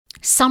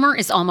Summer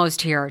is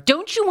almost here.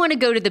 Don't you want to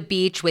go to the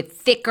beach with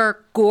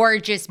thicker,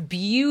 gorgeous,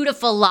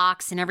 beautiful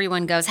locks and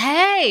everyone goes,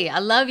 "Hey, I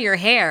love your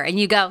hair." And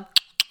you go,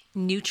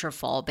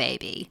 "Nutrafol,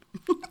 baby."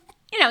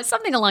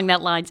 Something along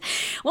that lines.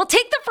 Well,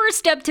 take the first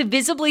step to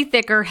visibly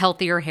thicker,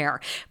 healthier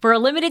hair. For a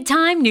limited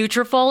time,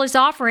 Nutrafol is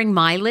offering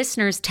my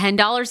listeners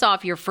 $10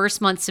 off your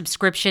first month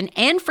subscription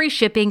and free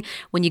shipping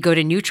when you go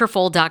to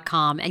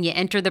Nutrafol.com and you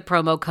enter the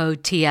promo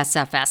code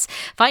TSFS.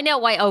 Find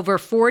out why over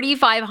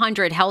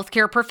 4,500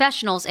 healthcare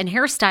professionals and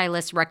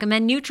hairstylists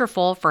recommend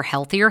Nutrafol for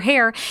healthier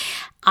hair.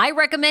 I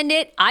recommend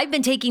it. I've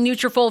been taking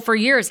Nutrafol for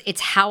years.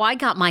 It's how I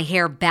got my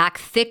hair back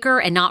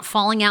thicker and not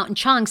falling out in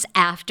chunks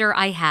after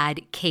I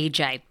had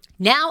KJ.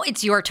 Now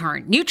it's your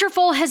turn.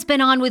 Nutrafol has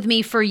been on with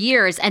me for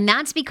years, and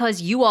that's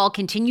because you all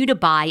continue to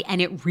buy,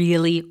 and it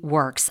really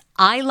works.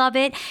 I love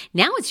it.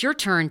 Now it's your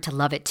turn to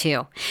love it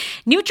too.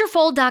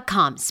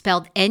 Nutrafol.com,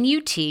 spelled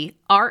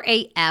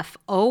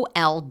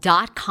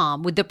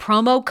Nutrafol.com with the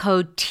promo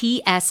code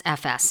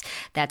TSFS.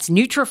 That's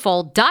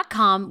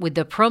Nutrafol.com with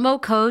the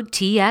promo code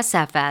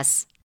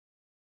TSFS.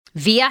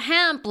 Via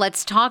Hemp,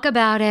 let's talk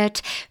about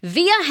it.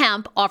 Via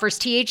Hemp offers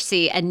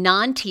THC and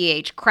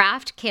non-TH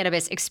craft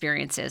cannabis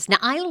experiences. Now,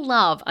 I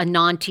love a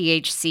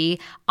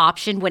non-THC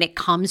option when it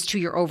comes to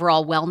your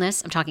overall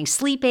wellness. I'm talking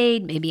sleep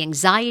aid, maybe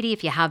anxiety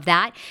if you have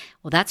that.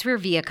 Well, that's where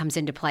Via comes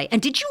into play.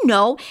 And did you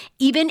know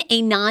even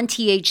a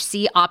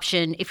non-THC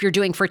option, if you're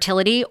doing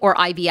fertility or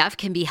IVF,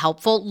 can be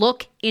helpful?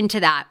 Look into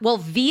that. Well,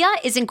 Via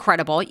is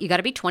incredible. You got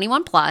to be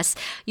 21 plus.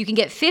 You can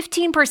get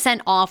 15%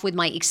 off with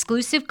my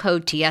exclusive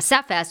code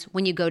TSFS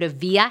when you go to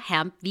Via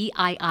Hemp,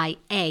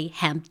 VIIA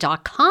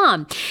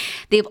hemp.com.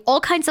 They have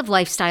all kinds of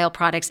lifestyle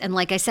products. And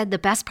like I said, the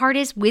best part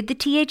is with the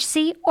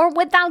THC or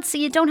without, so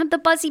you don't have the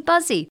buzzy.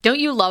 Don't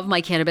you love my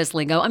cannabis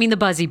lingo? I mean, the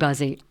buzzy.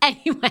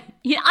 Anyway,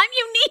 I'm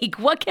unique.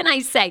 What can I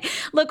say?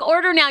 Look,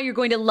 order now. You're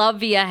going to love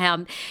Via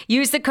Hemp.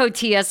 Use the code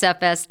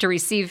TSFS to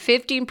receive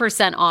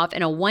 15% off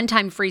and a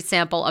one-time free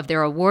sample of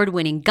their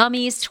award-winning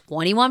gummies,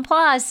 21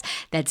 plus.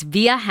 That's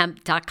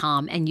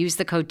viahemp.com and use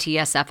the code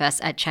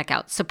TSFS at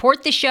checkout.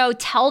 Support the show.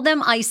 Tell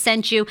them I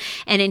sent you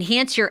and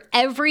enhance your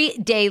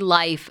everyday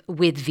life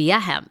with Via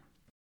Hemp.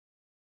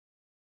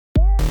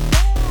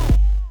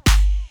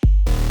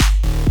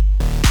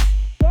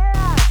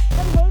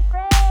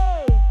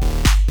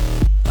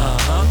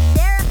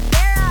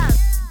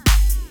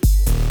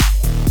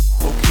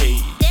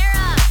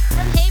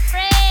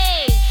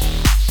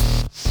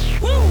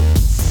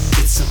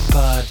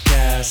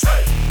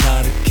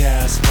 Not a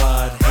cast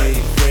pod, hey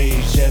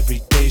Fraser, every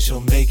day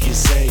she'll make you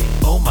say,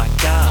 oh my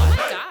God.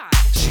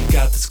 She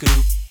got the scoop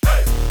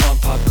on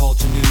pop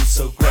culture news,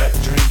 so grab a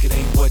drink, it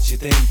ain't what you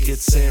think,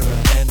 it's Sarah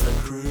and the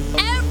crew.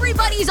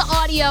 Everybody's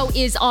audio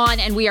is on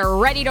and we are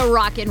ready to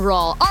rock and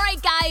roll. All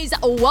right, guys,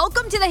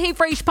 welcome to the Hey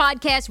Frase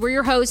podcast. We're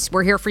your hosts.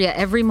 We're here for you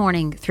every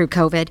morning through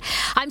COVID.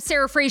 I'm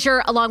Sarah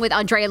Fraser along with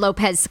Andrea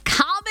Lopez.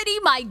 Comedy,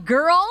 my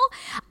girl.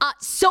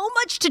 So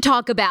much to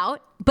talk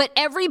about. But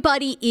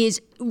everybody is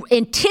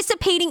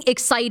anticipating,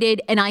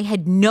 excited, and I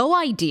had no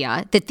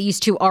idea that these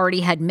two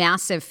already had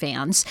massive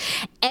fans.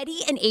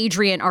 Eddie and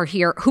Adrian are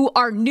here, who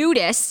are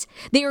nudists.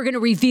 They are going to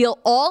reveal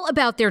all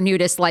about their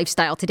nudist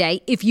lifestyle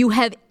today. If you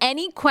have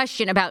any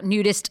question about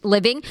nudist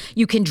living,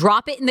 you can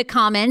drop it in the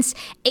comments.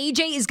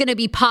 AJ is going to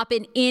be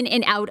popping in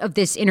and out of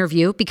this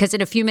interview because in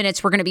a few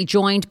minutes, we're going to be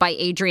joined by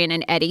Adrian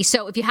and Eddie.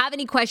 So if you have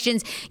any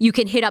questions, you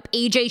can hit up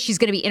AJ. She's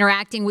going to be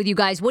interacting with you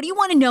guys. What do you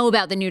want to know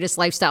about the nudist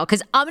lifestyle?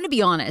 Because I'm going to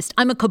be honest,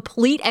 I'm a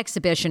complete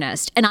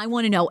exhibitionist and I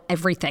want to know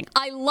everything.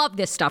 I love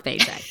this stuff,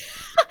 AJ.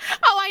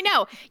 Oh, I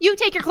know. You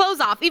take your clothes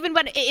off, even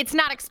when it's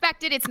not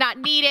expected, it's not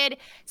needed.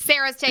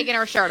 Sarah's taking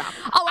her shirt off.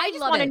 Oh, I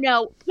just want to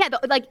know,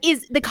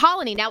 is the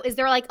Colony now, is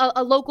there like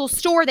a local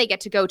store they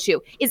get to go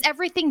to? Is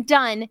everything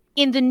done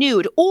in the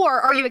nude? Or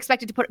are you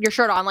expected to put your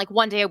shirt on like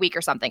one day a week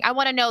or something? I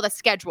want to know the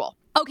schedule.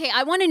 Okay,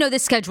 I want to know the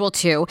schedule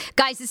too.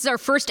 Guys, this is our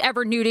first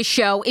ever nudist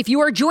show. If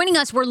you are joining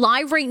us, we're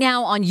live right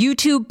now on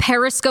YouTube,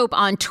 Periscope,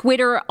 on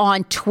Twitter,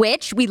 on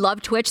Twitch. We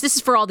love Twitch. This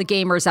is for all the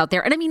gamers out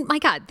there. And I mean, my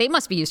God, they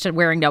must be used to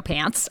wearing no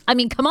pants. I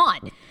mean, come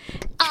on.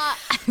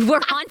 We're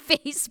on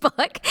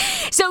Facebook.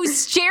 So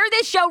share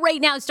this show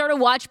right now. Start a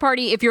watch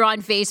party if you're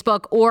on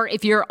Facebook or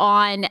if you're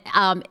on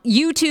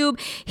YouTube.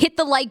 Hit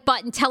the like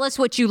button. Tell us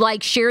what you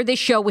like. Share this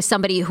show with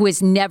somebody who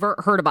has never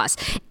heard of us.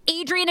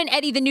 Adrian and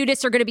Eddie, the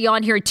nudists, are going to be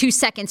on here in 2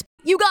 seconds.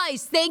 You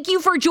guys, thank you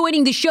for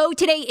joining the show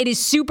today. It is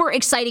super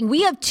exciting.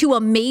 We have two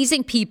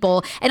amazing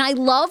people, and I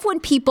love when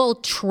people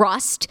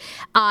trust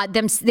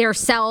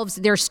themselves,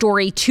 their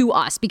story to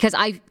us, because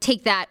I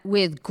take that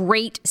with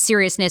great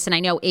seriousness, and I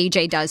know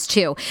AJ does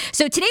too.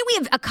 So today we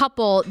have a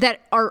couple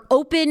that are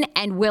open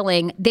and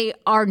willing. They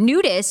are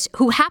nudists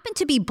who happen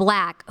to be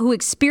Black, who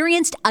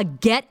experienced a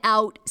Get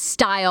Out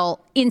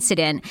style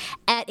incident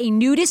at a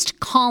nudist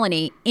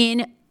colony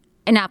in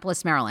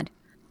Annapolis, Maryland.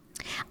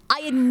 I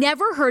had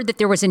never heard that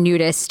there was a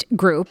nudist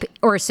group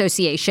or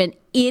association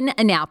in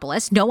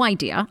Annapolis. No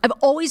idea. I've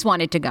always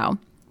wanted to go.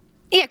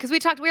 Yeah, because we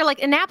were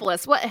like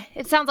Annapolis. What?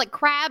 It sounds like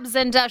crabs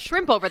and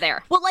shrimp over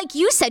there. Well, like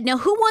you said, now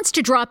who wants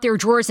to drop their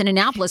drawers in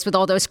Annapolis with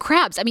all those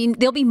crabs? I mean,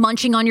 they'll be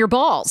munching on your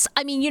balls.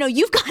 I mean,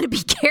 you've got to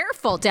be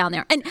careful down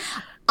there. And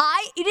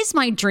it is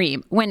my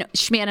dream when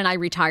Schman and I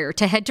retire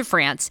to head to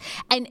France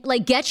and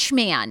like get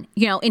Schman,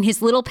 in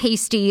his little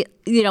pasty,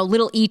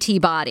 little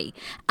ET body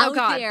out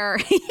there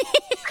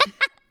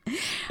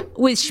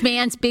with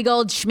Schman's big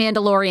old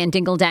Schmandalorian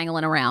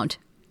dingle-dangling around.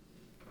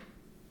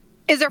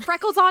 Is there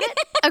freckles on it?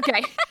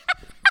 Okay.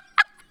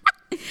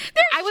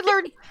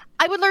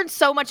 I would learn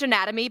so much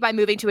anatomy by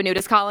moving to a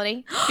nudist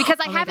colony because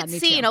I haven't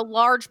seen a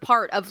large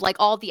part of like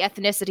all the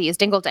ethnicity is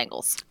dingle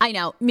dangles. I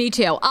know, me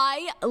too.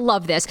 I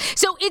love this.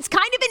 So it's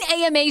kind of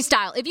an AMA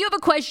style. If you have a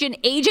question,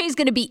 AJ is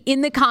going to be in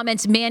the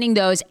comments manning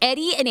those.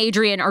 Eddie and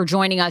Adrian are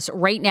joining us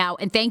right now.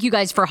 And thank you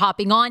guys for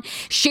hopping on.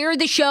 Share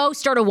the show.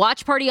 Start a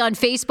watch party on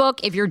Facebook.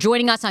 If you're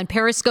joining us on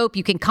Periscope,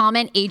 you can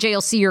comment. AJ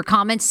will see your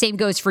comments. Same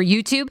goes for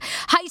YouTube.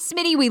 Hi,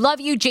 Smitty. We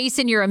love you.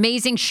 Jason, you're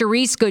amazing.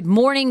 Charisse, good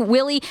morning.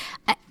 Willie,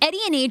 Eddie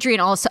and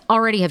Adrian also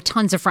already have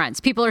tons of friends.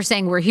 People are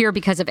saying we're here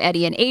because of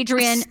Eddie and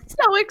Adrian.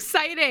 So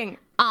exciting.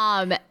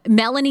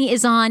 Melanie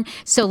is on.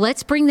 So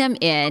let's bring them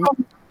in.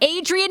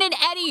 Adrian and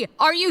Eddie,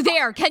 are you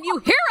there? Can you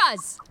hear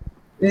us?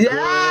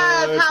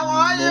 Yes, how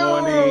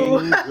are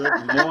you?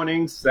 Good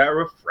morning,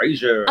 Sarah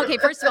Fraser. Okay,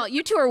 first of all,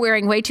 you two are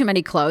wearing way too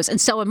many clothes, and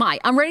so am I.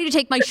 I'm ready to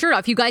take my shirt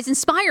off. You guys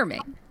inspire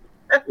me.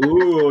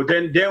 Ooh,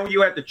 then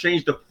you have to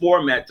change the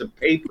format to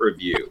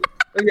pay-per-view.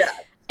 Yeah.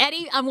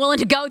 Eddie, I'm willing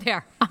to go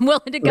there.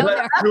 Let's do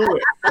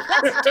it.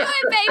 Let's do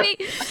it,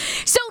 baby.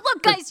 So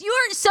look, guys, you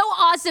are so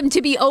awesome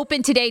to be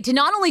open today to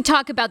not only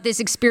talk about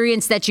this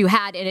experience that you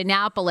had in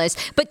Annapolis,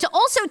 but to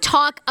also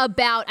talk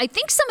about, I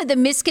think, some of the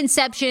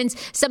misconceptions,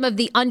 some of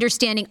the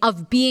understanding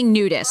of being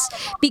nudists.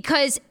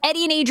 Because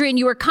Eddie and Adrian,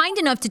 you were kind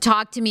enough to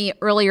talk to me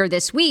earlier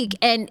this week,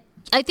 and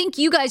I think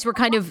you guys were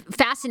kind of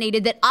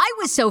fascinated that I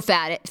was so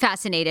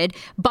fascinated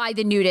by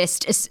the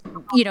nudist,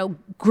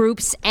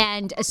 groups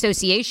and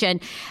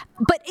association.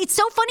 But it's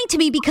so funny to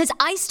me because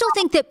I still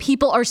think that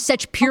people are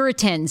such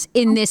Puritans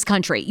in this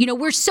country.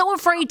 We're so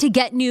afraid to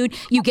get nude.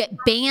 You get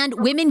banned.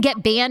 Women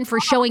get banned for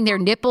showing their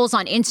nipples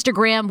on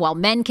Instagram while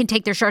men can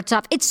take their shirts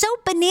off. It's so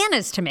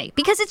bananas to me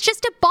because it's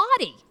just a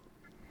body.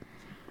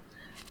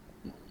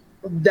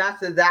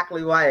 That's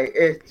exactly right.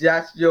 It's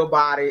just your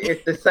body.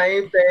 It's the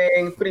same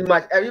thing. Pretty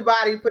much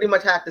everybody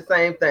has the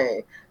same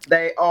thing.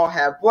 They all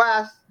have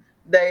breasts.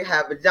 They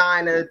have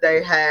vaginas.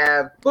 They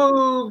have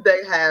boobs.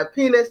 They have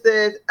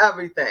penises.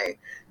 Everything.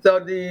 So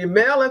the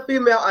male and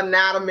female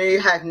anatomy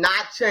has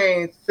not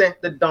changed since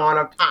the dawn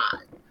of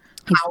time.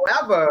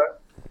 However,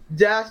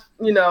 just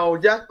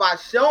by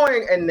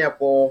showing a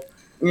nipple,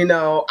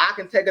 I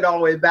can take it all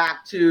the way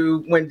back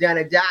to when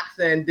Janet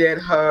Jackson did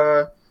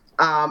her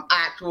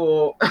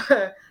actual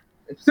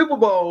Super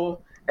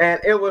Bowl,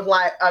 and it was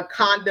like a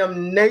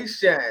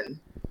condemnation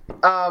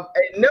of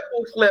a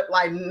nipple slip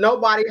like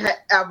nobody had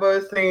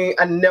ever seen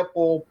a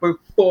nipple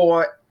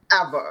before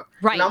ever.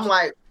 Right. And I'm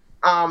like,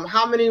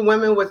 how many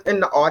women was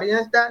in the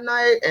audience that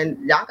night? And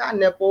y'all got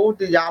nipples?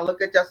 Do y'all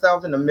look at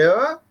yourselves in the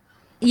mirror?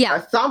 Yeah.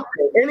 Or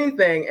something,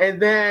 anything.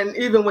 And then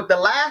even with the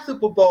last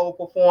Super Bowl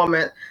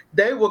performance,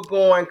 they were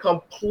going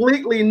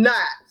completely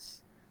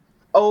nuts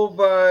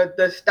over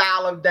the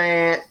style of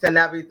dance and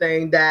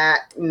everything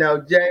that,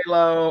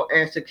 J-Lo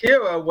and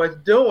Shakira was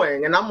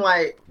doing. And I'm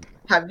like,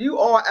 have you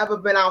all ever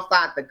been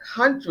outside the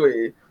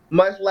country,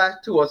 much less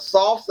to a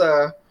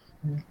salsa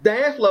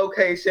dance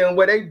location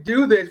where they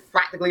do this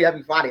practically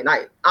every Friday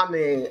night? I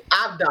mean,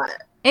 I've done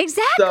it.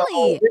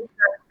 Exactly. So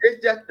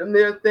it's just a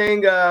mere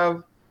thing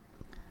of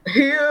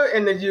here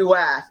in the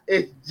U.S.,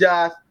 it's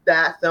just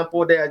that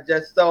simple. They're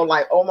just so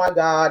like, oh my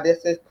God,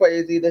 this is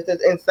crazy. This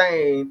is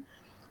insane.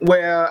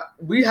 Where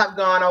we have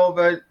gone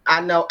over,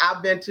 I know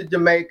I've been to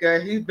Jamaica,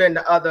 he's been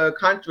to other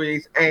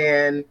countries,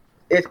 and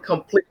it's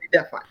completely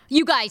different.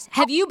 You guys,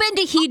 have you been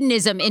to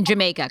hedonism in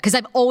Jamaica? Because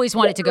I've always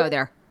wanted to go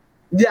there.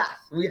 Yes,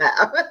 we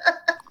have.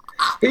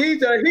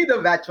 He's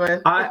a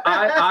veteran.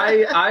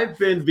 I've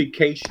been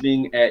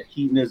vacationing at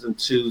Hedonism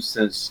 2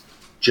 since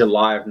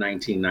July of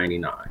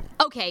 1999.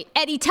 Okay,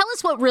 Eddie, tell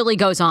us what really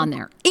goes on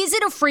there. Is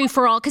it a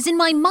free-for-all? Because in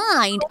my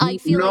mind, I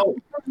feel like...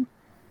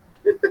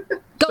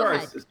 Go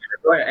ahead.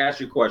 Go ahead, ask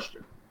your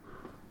question.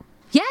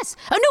 Yes.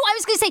 Oh, no, I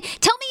was going to say,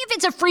 tell me if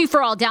it's a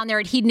free-for-all down there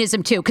at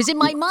Hedonism, too. Because in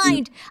my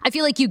mind, I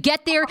feel like you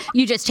get there,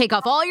 you just take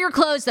off all your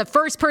clothes, the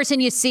first person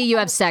you see, you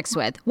have sex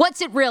with.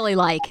 What's it really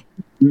like?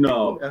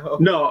 No.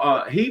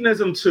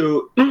 Hedonism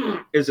 2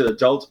 is an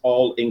adult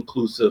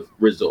all-inclusive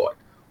resort.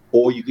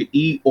 Or you could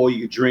eat, or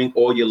you could drink,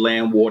 or your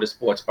land, water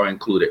sports are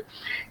included.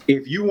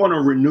 If you want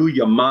to renew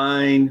your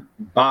mind,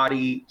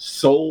 body,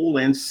 soul,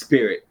 and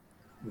spirit,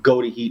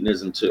 go to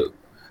Hedonism 2.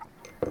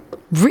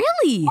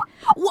 Really?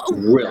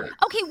 Really.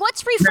 Okay,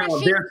 what's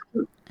refreshing?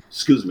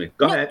 Excuse me.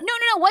 Go ahead.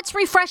 No. What's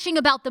refreshing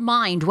about the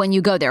mind when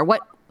you go there?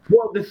 What?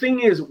 Well, the thing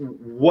is,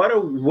 what a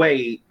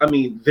way. I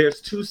mean, there's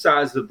two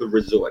sides of the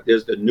resort.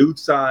 There's the nude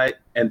side,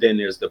 and then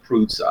there's the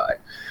prude side.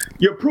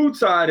 Your prude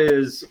side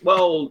is,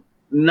 well,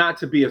 not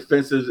to be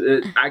offensive,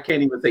 I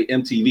can't even say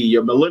MTV,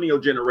 your millennial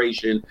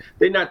generation,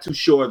 they're not too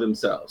sure of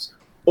themselves.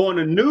 On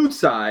the nude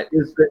side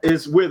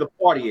is where the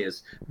party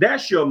is.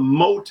 That's your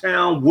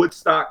Motown,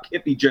 Woodstock,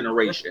 hippie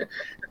generation.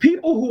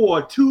 People who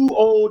are too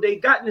old, they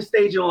got in the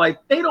stage in life,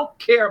 they don't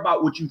care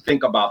about what you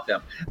think about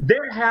them.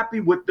 They're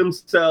happy with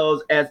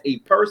themselves as a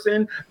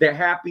person. They're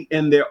happy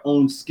in their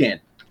own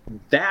skin.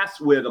 That's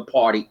where the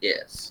party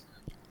is.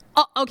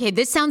 Oh, okay,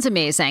 this sounds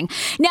amazing.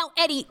 Now,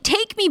 Eddie,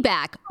 take me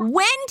back.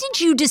 When did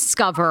you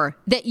discover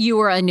that you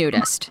were a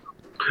nudist?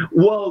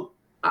 Well,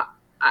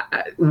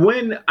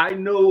 when I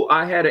know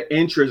I had an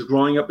interest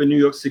growing up in New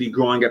York City,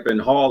 growing up in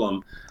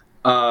Harlem,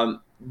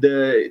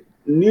 the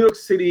New York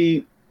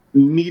City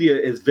media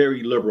is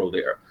very liberal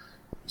there.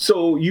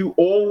 So you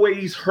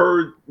always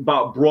heard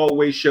about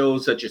Broadway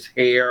shows such as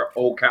Hair,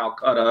 Old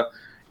Calcutta,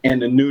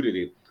 and the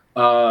nudity.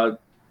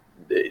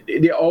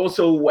 They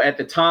also, at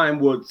the time,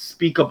 would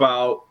speak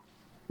about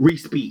free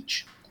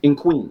speech in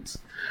Queens.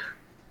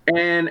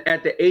 And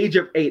at the age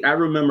of 8, I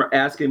remember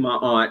asking my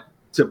aunt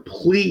to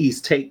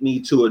please take me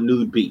to a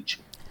nude beach.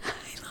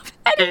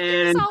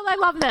 I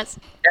love this.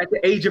 At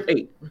the age of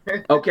 8,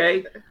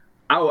 okay,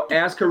 I will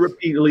ask her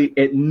repeatedly.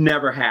 It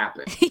never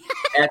happened.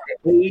 At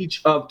the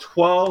age of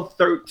 12,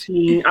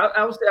 13,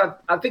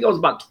 I think I was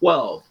about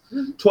 12,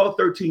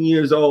 13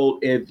 years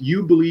old. If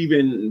you believe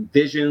in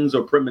visions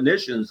or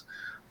premonitions,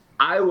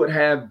 I would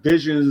have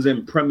visions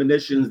and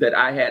premonitions that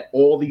I had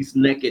all these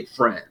naked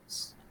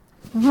friends.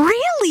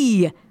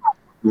 Really?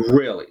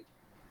 Really.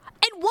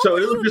 And So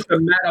it was just a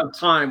matter of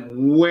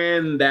time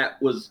when that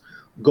was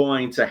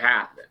going to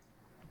happen.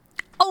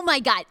 Oh my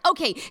God.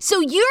 Okay.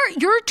 So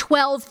you're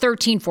 12,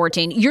 13,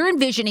 14. You're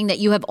envisioning that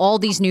you have all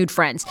these nude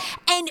friends.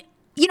 And,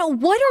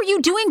 what are you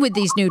doing with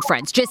these nude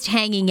friends? Just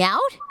hanging out?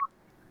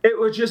 It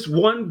was just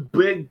one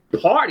big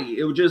party.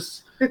 It was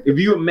just, if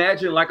you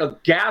imagine like a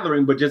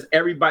gathering, but just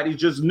everybody's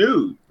just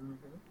nude.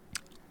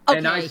 Okay.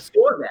 And I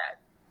saw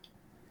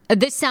that.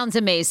 This sounds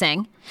amazing.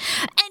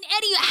 And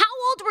Eddie, how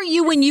old were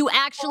you when you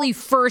actually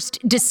first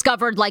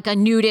discovered like a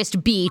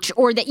nudist beach,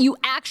 or that you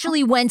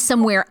actually went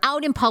somewhere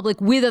out in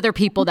public with other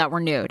people that were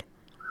nude?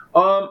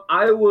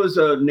 I was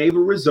a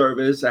naval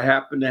reservist. I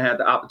happened to have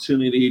the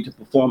opportunity to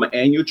perform an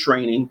annual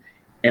training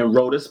in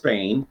Rota,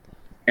 Spain.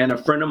 And a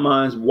friend of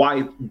mine's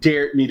wife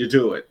dared me to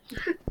do it.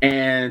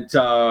 And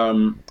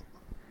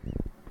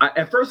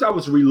at first I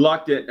was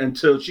reluctant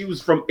until she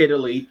was from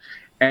Italy.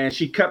 And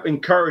she kept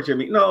encouraging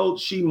me. No,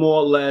 she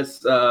more or less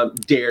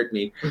dared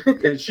me.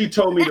 And she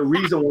told me the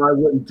reason why I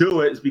wouldn't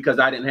do it is because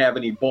I didn't have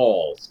any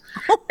balls.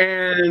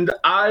 And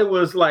I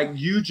was like,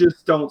 you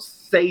just don't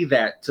say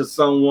that to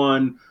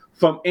someone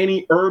from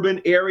any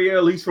urban area,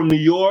 at least from New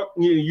York.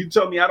 You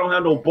tell me I don't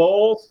have no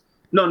balls?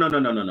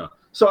 No.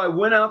 So I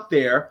went out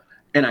there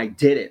and I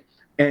did it.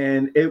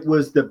 And it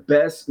was the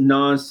best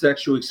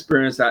non-sexual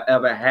experience I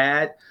ever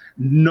had.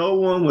 No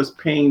one was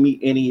paying me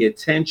any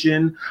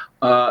attention.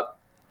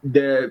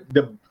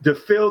 To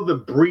feel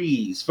the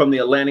breeze from the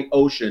Atlantic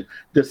Ocean,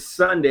 the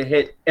sun that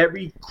hit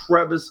every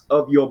crevice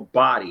of your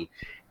body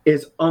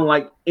is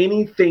unlike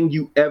anything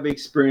you ever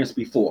experienced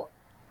before.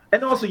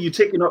 And also you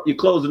taking up your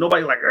clothes and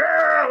nobody's like,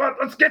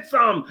 let's get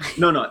some.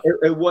 No,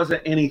 it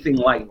wasn't anything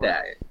like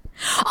that.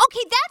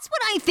 Okay, that's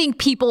what I think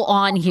people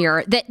on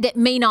here that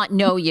may not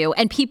know you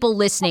and people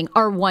listening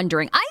are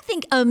wondering. I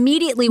think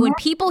immediately when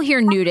people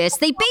hear nudist,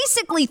 they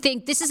basically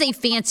think this is a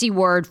fancy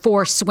word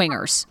for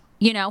swingers.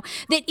 That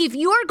if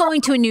you're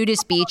going to a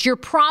nudist beach, you're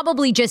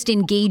probably just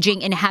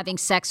engaging in having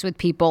sex with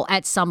people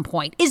at some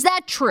point. Is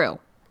that true?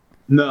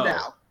 No,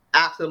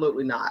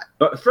 absolutely not.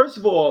 First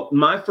of all,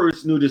 my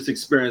first nudist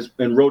experience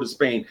in Rota,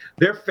 Spain,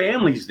 their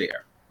family's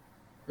there.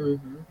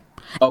 Mm-hmm.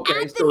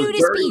 Okay, at the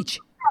nudist beach.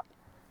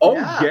 Oh,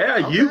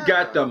 yeah. You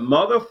got the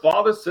mother,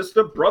 father,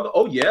 sister, brother.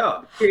 Oh,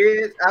 yeah.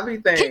 Kids,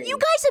 everything. Can you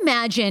guys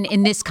imagine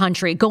in this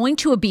country going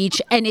to a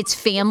beach and it's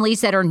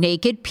families that are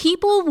naked?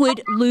 People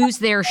would lose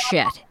their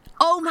shit.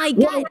 Oh, my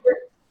God.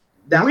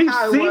 We've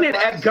seen it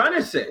at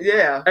Gunnison.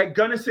 Yeah. At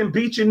Gunnison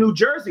Beach in New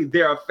Jersey,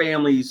 there are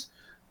families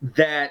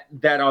that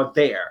are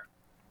there.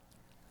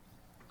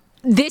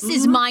 This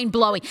is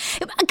mind-blowing. Guys,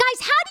 how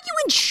do you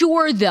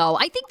ensure, though?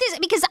 I think this,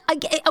 because,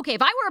 okay,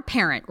 if I were a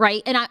parent,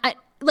 right, and I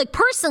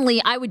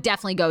personally, I would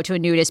definitely go to a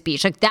nudist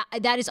beach. Like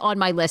that is on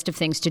my list of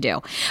things to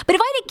do. But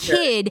if I had a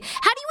kid,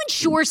 how do you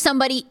ensure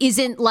somebody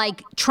isn't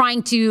like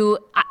trying to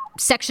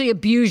sexually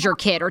abuse your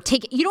kid or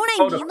take it? You know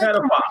what I mean?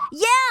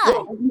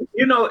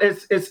 Well,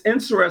 it's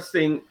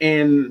interesting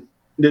in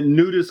the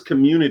nudist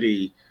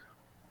community.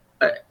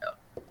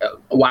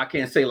 I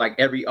can't say like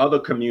every other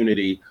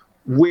community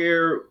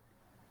where,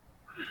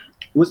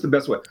 what's the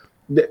best way?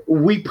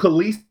 We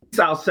police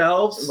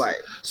ourselves. Right.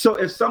 So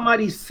if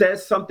somebody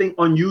says something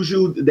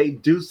unusual, they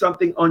do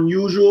something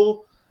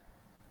unusual,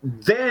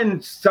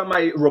 then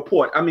somebody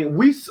report. I mean,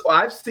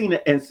 I've seen an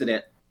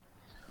incident,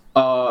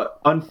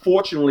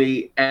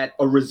 unfortunately, at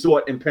a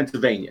resort in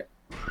Pennsylvania,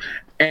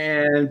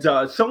 and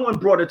someone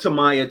brought it to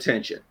my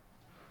attention.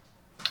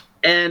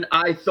 And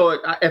I thought,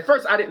 at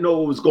first, I didn't know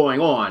what was going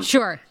on.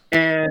 Sure.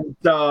 And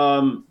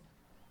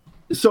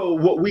So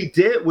what we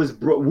did was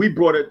we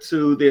brought it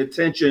to the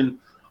attention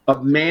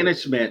of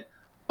management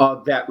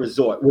of that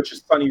resort, which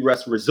is Sunny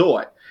Rest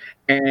Resort,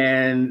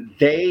 and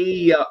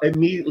they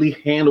immediately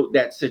handled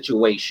that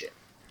situation.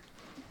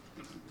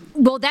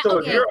 Well, that So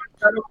if you're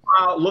a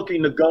pedophile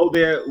looking to go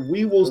there,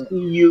 we will see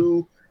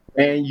you,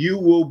 and you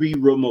will be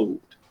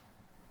removed.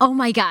 Oh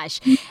my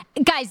gosh.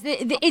 Guys,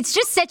 it's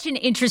just such an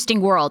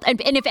interesting world. And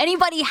if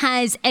anybody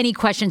has any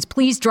questions,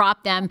 please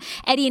drop them.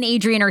 Eddie and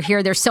Adrian are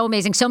here. They're so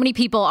amazing. So many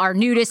people are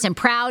nudists and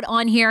proud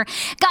on here.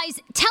 Guys,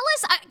 tell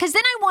us, because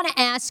then I want to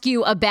ask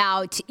you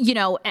about,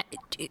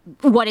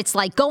 what it's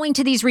like going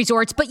to these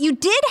resorts. But you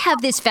did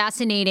have this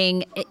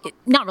fascinating,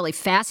 not really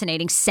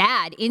fascinating,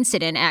 sad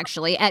incident,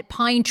 actually, at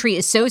Pine Tree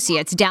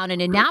Associates down in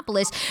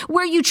Annapolis,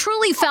 where you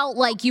truly felt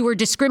like you were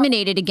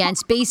discriminated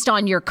against based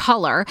on your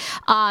color.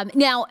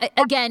 Now,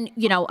 again,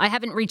 I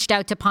haven't reached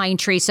out to Pine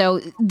Tree,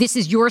 so this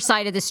is your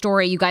side of the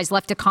story. You guys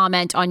left a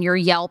comment on your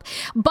Yelp.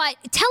 But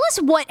tell us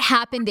what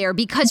happened there,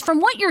 because from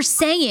what you're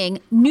saying,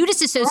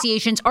 nudist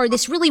associations are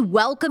this really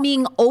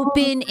welcoming,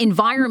 open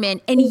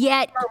environment, and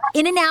yet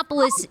in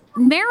Annapolis,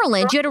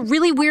 Maryland, you had a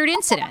really weird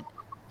incident.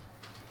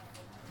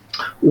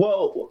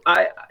 Well,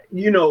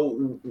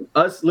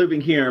 us living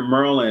here in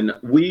Maryland,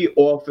 we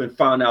often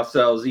found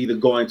ourselves either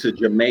going to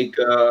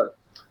Jamaica,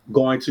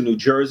 going to New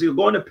Jersey, or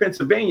going to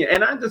Pennsylvania.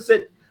 And I just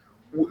said,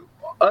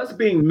 us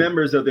being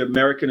members of the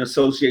American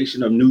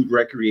Association of Nude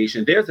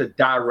Recreation, there's a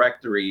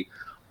directory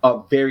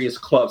of various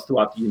clubs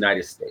throughout the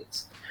United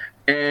States.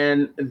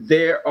 And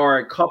there are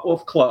a couple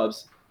of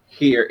clubs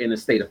here in the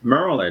state of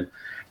Maryland.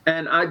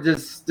 And I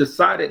just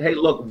decided, hey,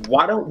 look,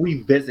 why don't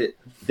we visit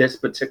this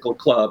particular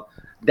club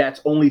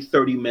that's only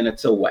 30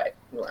 minutes away?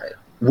 Right.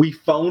 We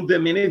phoned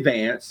them in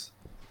advance,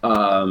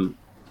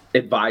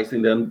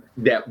 advising them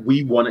that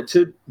we wanted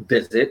to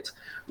visit.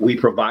 We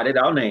provided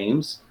our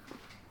names.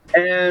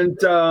 And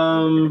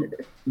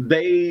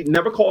they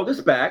never called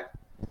us back,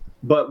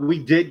 but we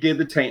did give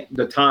the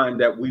time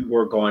that we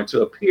were going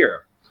to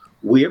appear.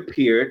 We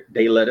appeared,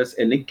 they let us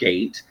in the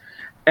gate,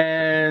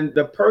 and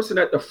the person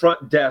at the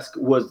front desk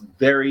was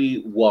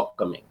very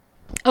welcoming.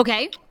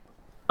 Okay.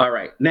 All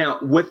right. Now,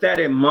 with that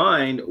in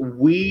mind,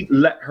 we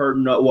let her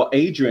know,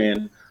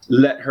 Adrian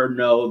let her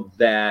know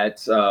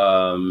that,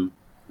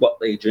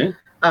 Adrian?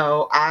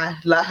 Oh, I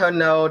let her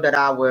know that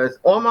I was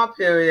on my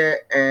period,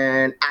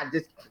 and I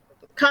just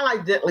kind of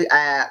like gently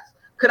asked,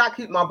 could I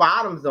keep my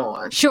bottoms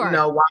on? Sure.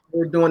 While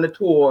we're doing the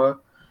tour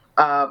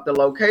of the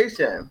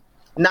location.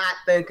 Not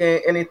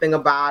thinking anything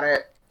about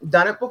it.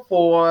 Done it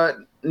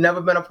before,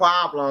 never been a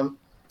problem.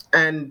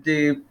 And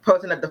the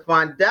person at the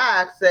front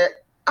desk said,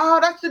 oh,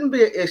 that shouldn't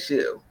be an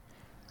issue.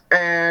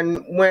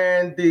 And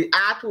when the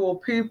actual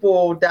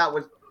people that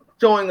was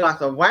showing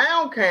us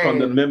around came from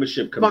the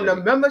membership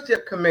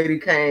committee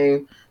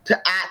came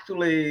to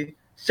actually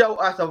show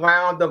us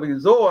around the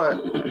resort,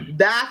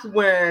 that's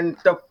when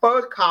the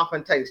first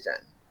confrontation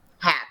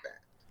happened.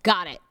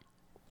 Got it.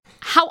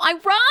 How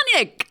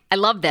ironic. I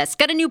love this.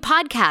 Got a new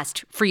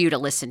podcast for you to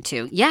listen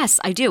to. Yes,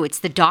 I do. It's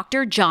the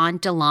Dr. John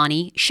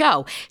Delaney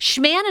Show.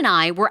 Schman and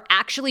I were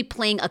actually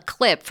playing a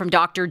clip from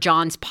Dr.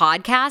 John's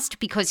podcast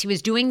because he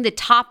was doing the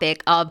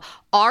topic of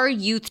are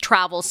youth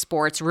travel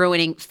sports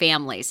ruining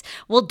families?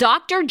 Well,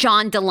 Dr.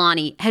 John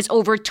Delaney has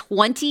over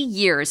 20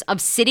 years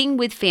of sitting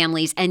with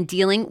families and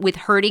dealing with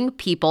hurting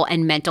people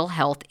and mental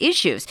health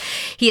issues.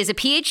 He has a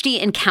PhD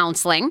in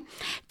counseling.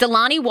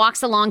 Delaney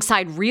walks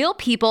alongside real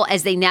people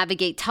as they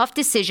navigate tough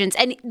decisions.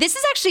 And this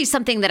is actually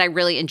something that I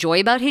really enjoy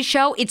about his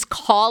show. It's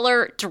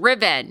caller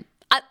driven.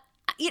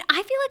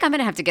 I feel like I'm going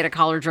to have to get a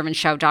caller-driven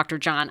show, Dr.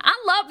 John. I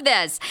love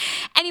this.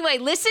 Anyway,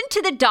 listen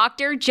to the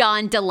Dr.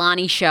 John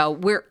Delaney Show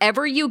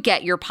wherever you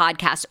get your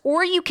podcasts,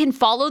 or you can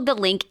follow the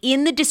link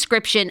in the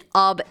description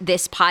of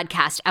this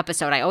podcast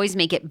episode. I always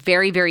make it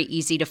very, very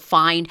easy to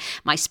find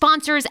my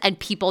sponsors and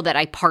people that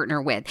I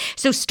partner with.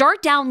 So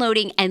start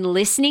downloading and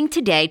listening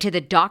today to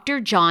the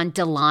Dr. John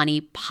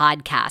Delaney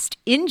podcast.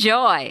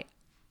 Enjoy.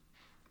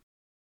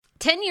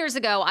 10 years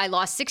ago, I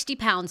lost 60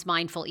 pounds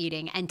mindful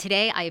eating, and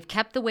today I have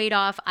kept the weight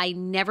off. I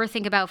never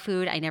think about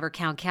food. I never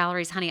count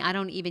calories. Honey, I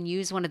don't even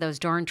use one of those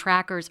darn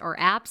trackers or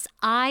apps.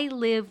 I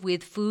live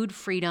with food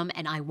freedom,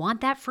 and I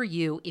want that for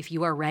you if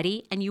you are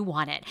ready and you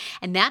want it.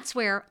 And that's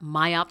where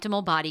My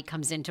Optimal Body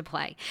comes into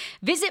play.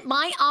 Visit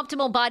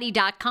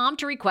myoptimalbody.com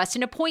to request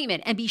an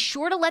appointment, and be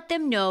sure to let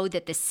them know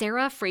that the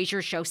Sarah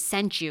Fraser Show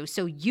sent you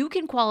so you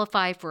can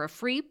qualify for a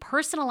free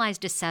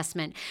personalized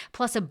assessment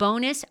plus a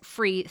bonus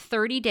free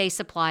 30-day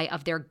supply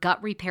of their gut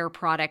repair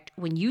product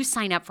when you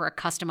sign up for a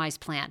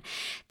customized plan.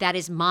 That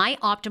is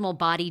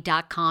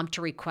myoptimalbody.com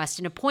to request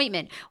an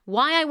appointment.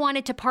 Why I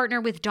wanted to partner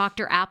with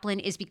Dr.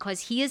 Applin is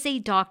because he is a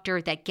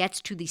doctor that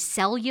gets to the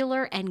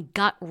cellular and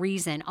gut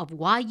reason of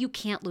why you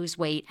can't lose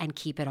weight and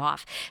keep it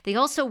off. They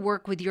also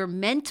work with your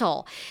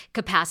mental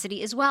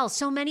capacity as well.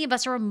 So many of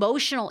us are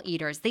emotional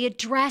eaters. They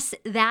address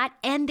that,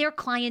 and their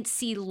clients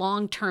see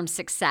long-term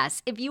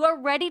success. If you are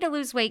ready to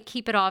lose weight,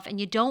 keep it off, and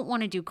you don't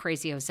want to do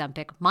crazy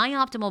Ozempic,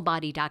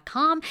 myoptimalbody.com,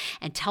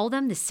 and tell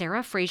them the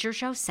Sarah Fraser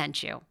Show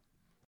sent you.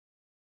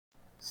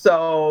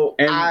 So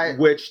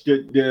which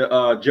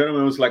the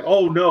gentleman was like,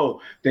 oh no,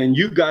 then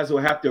you guys will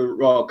have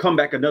to come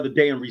back another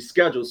day and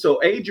reschedule.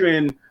 So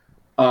Adrian,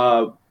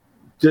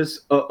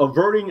 just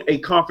averting a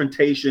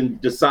confrontation,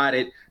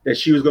 decided that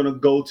she was going to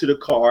go to the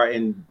car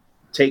and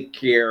take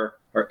care of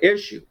her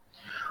issue.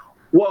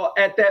 Well,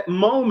 at that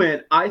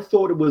moment, I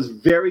thought it was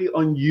very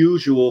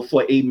unusual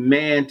for a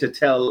man to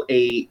tell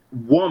a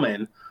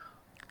woman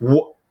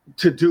what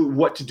to do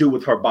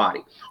with her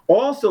body.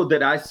 Also,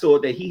 that I saw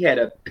that he had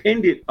a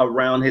pendant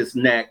around his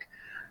neck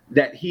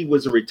that he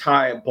was a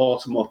retired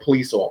Baltimore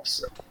police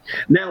officer.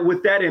 Now,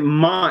 with that in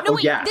mind,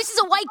 this is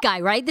a white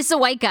guy, right? This is a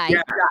white guy.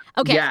 Yeah.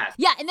 Okay. Yes.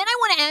 Yeah, and then I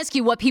want to ask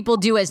you what people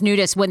do as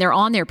nudists when they're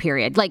on their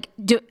period. Like,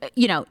 do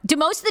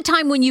most of the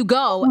time when you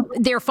go,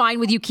 they're fine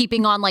with you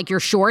keeping on like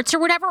your shorts or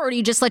whatever, or do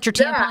you just let your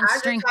tampons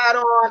string?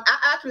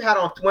 I actually had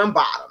on swim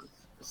bottoms.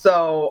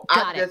 So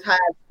I just had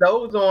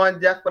those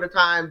on just for the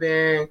time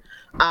being.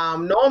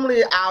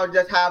 Normally I'll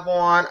just have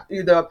on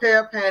either a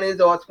pair of panties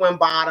or a swim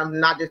bottom,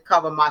 and I just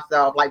cover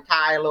myself, like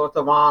tie a little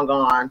sarong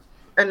on,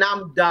 and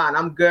I'm done.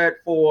 I'm good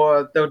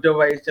for the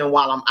duration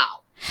while I'm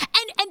out.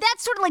 And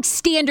that's sort of like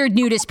standard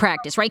nudist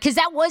practice, right? Because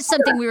that was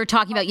something we were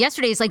talking about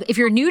yesterday. It's like, if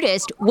you're a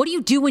nudist, what do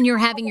you do when you're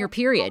having your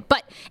period?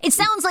 But it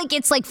sounds like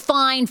it's like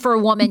fine for a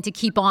woman to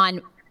keep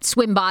on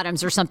swim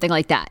bottoms or something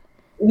like that.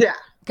 Yeah.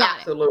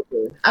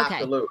 Absolutely.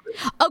 Absolutely.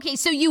 Okay,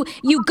 so you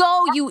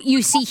go,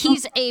 you see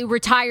he's a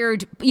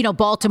retired,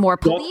 Baltimore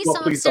police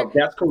officer.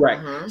 That's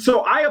correct. Mm-hmm.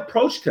 So I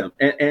approached him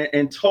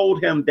and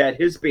told him that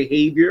his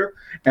behavior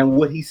and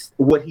what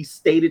he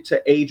stated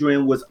to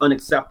Adrian was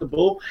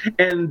unacceptable,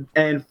 and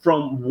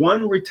from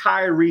one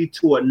retiree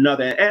to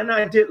another. And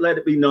I did let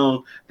it be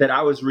known that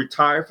I was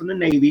retired from the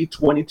Navy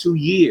 22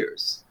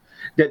 years,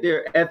 that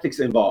there are ethics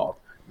involved.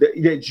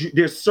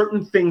 There's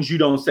certain things you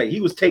don't say.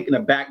 He was taken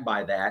aback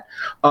by that.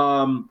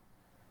 And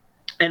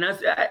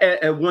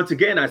once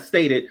again, I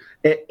stated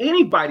that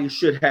anybody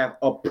should have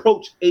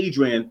approached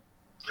Adrian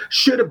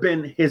should have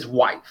been his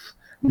wife,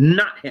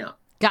 not him.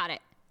 Got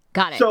it.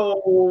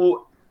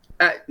 So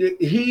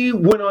he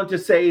went on to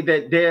say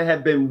that there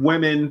have been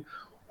women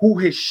who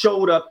has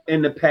showed up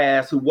in the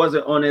past who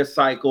wasn't on their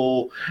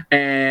cycle,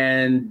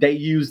 and they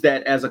used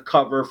that as a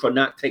cover for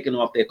not taking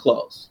off their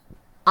clothes.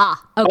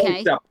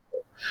 Okay.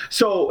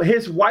 So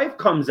his wife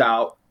comes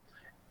out,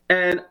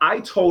 and I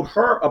told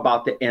her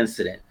about the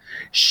incident.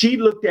 She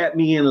looked at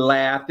me and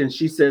laughed, and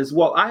she says,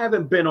 well, I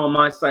haven't been on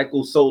my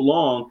cycle so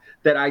long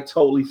that I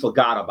totally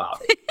forgot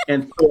about it,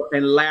 and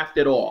laughed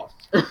it off.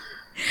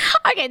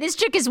 Okay, this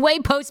chick is way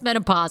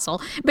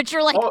postmenopausal, but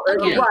you're like,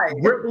 okay. Right.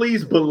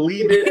 Ripley's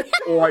believe it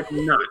or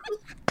not.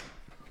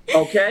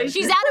 Okay?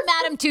 She's out of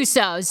Madame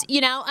Tussauds,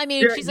 I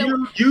mean,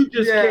 you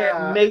just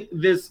can't make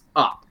this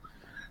up.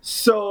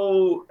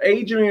 So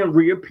Adrian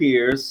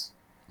reappears.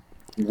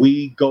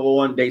 We go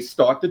on. They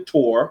start the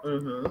tour.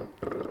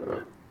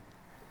 Mm-hmm.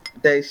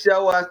 They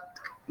show us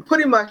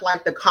pretty much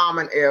like the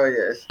common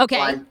areas. Okay.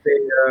 Like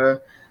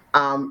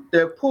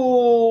their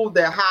pool,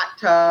 their hot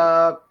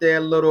tub, their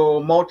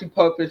little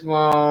multi-purpose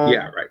room.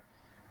 Yeah,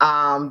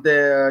 right.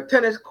 Their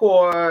tennis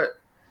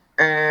court,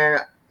 and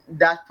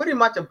that's pretty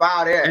much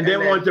about it. And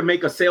then wanted to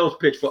make a sales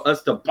pitch for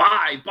us to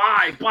buy.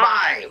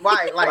 Right.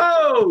 Like,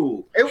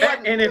 whoa!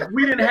 And if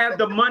we didn't have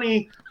the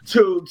money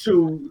to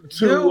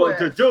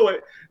do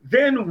it,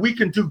 then we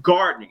can do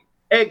gardening.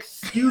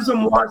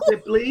 Excuse-moi,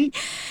 please.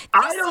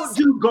 I don't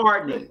do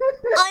gardening.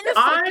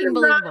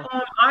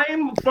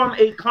 I'm from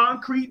a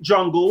concrete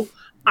jungle.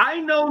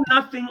 I know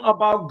nothing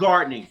about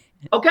gardening.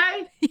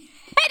 Okay?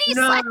 And he's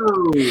like,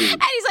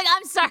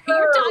 I'm sorry,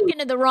 you're talking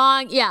to the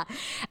wrong. Yeah.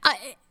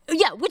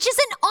 Yeah, which is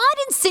an odd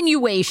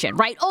insinuation,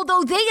 right?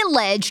 Although they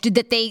alleged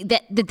that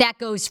that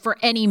goes for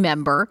any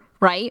member,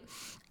 right?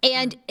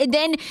 And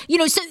then,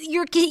 so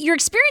your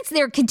experience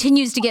there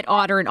continues to get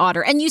odder and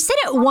odder. And you said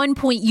at one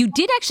point you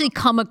did actually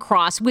come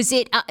across, was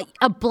it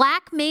a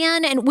black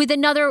man and with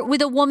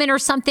a woman or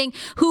something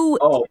who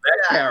that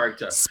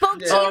character spoke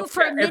to you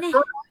for a minute?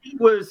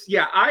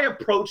 I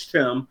approached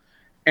him,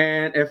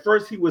 and at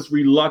first he was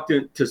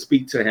reluctant to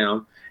speak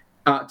to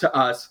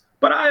us.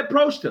 But I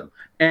approached him,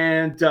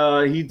 and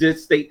he did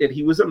state that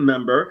he was a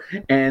member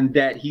and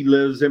that he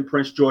lives in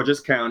Prince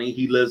George's County.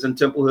 He lives in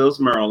Temple Hills,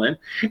 Maryland,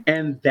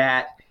 and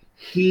that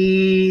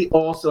he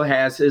also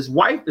has his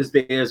wife is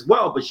there as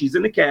well, but she's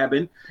in the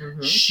cabin.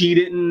 Mm-hmm. She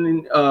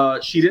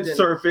didn't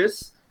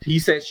surface. He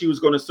said she was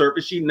going to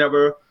surface. She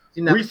never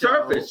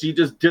resurfaced. She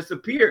just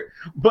disappeared.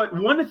 But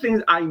one of the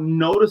things I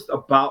noticed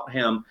about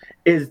him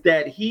is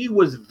that he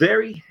was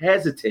very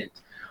hesitant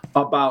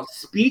about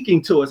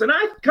speaking to us. And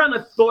I kind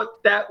of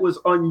thought that was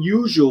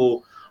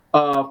unusual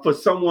for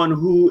someone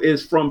who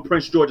is from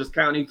Prince George's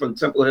County, from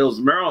Temple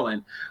Hills,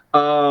 Maryland.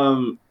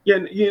 One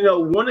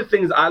of the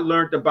things I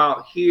learned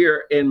about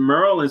here in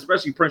Maryland,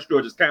 especially Prince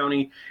George's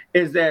County,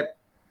 is that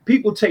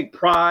people take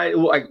pride,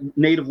 like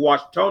native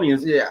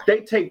Washingtonians,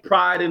 they take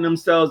pride in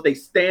themselves. They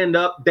stand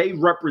up, they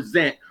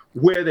represent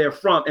where they're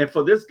from. And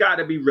for this guy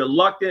to be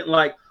reluctant,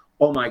 like,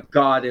 oh my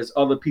God, there's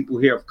other people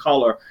here of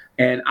color,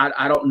 and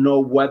I don't know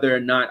whether or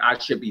not I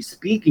should be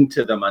speaking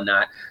to them or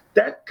not.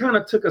 that kind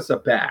of took us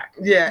aback.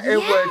 Yeah,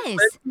 it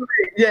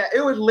Yes.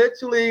 it was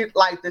literally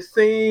like the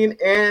scene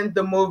in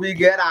the movie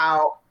Get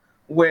Out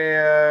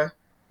where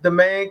the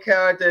main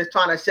character is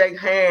trying to shake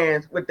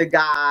hands with the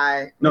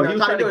guy. No, he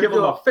was trying to give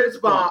him a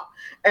fist bump.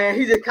 And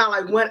he just kind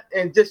of like went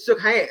and just shook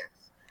hands.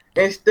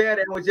 Instead,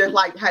 it was just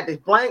like had this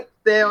blank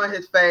stare on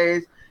his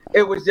face.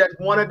 It was just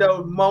one of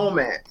those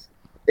moments.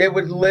 It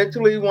was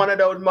literally one of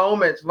those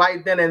moments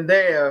right then and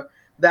there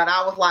that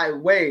I was like,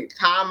 wait,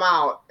 time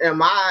out.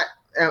 Am I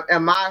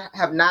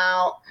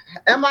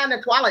in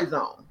the Twilight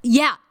Zone?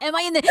 Yeah. Am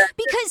I in the,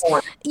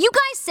 because you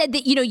guys said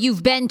that,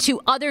 you've been to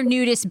other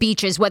nudist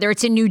beaches, whether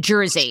it's in New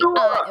Jersey,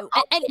 Sure.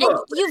 and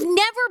you've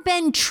never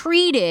been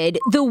treated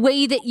the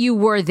way that you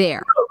were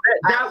there.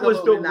 That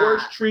was the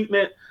worst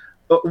treatment.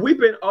 We've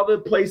been other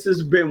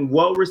places, been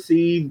well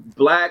received,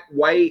 Black,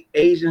 white,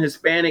 Asian,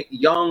 Hispanic,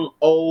 young,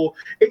 old.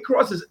 It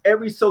crosses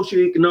every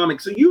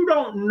socioeconomic. So you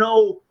don't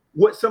know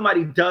what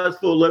somebody does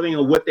for a living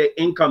or what their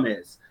income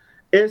is.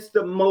 It's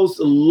the most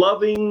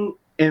loving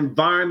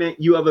environment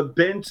you ever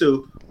been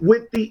to,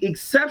 with the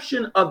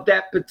exception of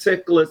that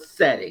particular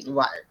setting.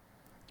 Right.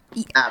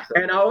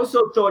 Absolutely. And I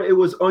also thought it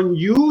was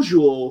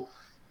unusual.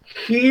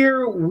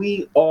 Here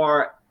we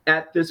are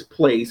at this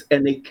place,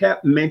 and they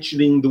kept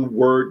mentioning the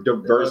word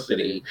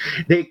diversity.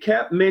 They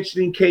kept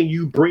mentioning, can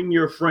you bring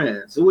your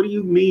friends? What do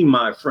you mean,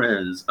 my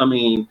friends? I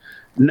mean,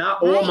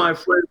 not all my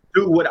friends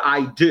do what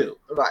I do.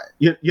 Right.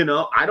 You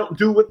know, I don't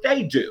do what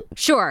they do.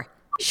 Sure.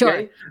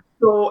 Okay?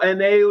 So, and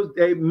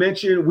they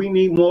mentioned we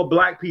need more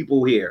Black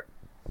people here.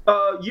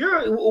 I'm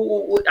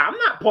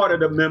not part of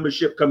the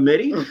membership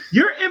committee.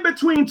 You're in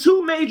between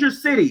two major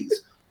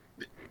cities,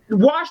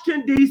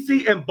 Washington,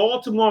 D.C. and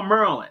Baltimore,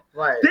 Maryland.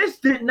 Right. This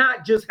did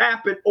not just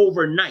happen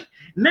overnight.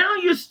 Now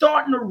you're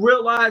starting to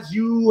realize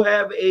you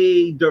have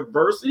a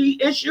diversity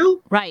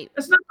issue. Right.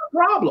 That's not the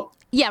problem.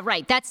 Yeah,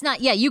 right. That's not,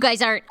 you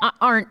guys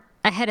aren't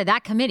ahead of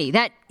that committee.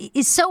 That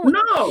is so.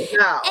 No.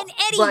 And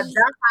Eddie. But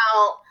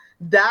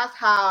that's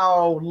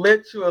how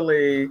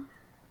literally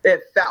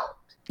it felt.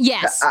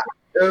 Yes.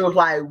 It was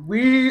like,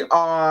 we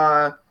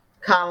are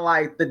kind of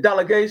like the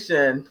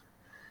delegation,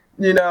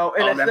 in a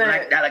sense.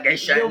 Black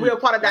delegation. We're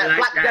part of that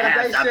Black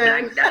delegation.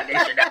 Black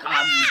delegation that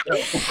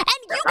comes.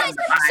 And you guys,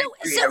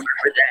 so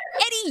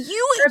Eddie,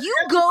 you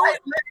go.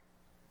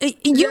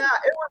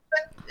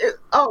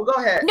 Go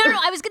ahead. No,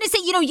 I was going to say,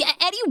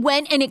 Eddie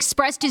went and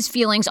expressed his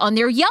feelings on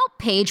their Yelp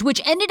page,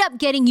 which ended up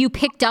getting you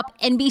picked up.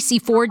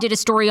 NBC4 did a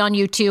story on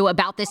you, too,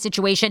 about this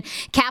situation.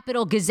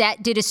 Capital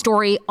Gazette did a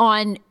story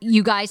on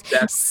you guys.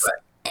 That's right.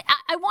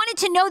 I wanted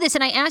to know this,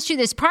 and I asked you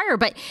this prior,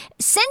 but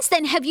since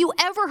then, have you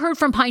ever heard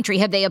from Pine Tree?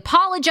 Have they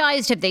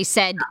apologized? Have they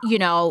said,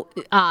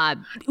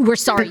 we're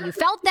sorry you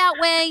felt that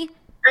way?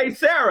 Hey,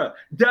 Sarah,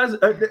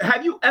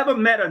 have you ever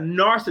met a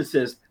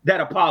narcissist that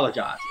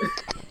apologized?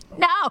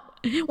 No.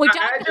 We Just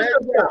a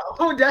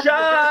thought.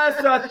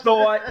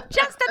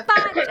 Just a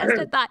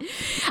thought.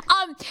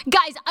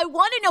 Guys, I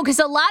want to know, because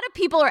a lot of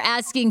people are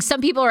asking, some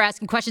people are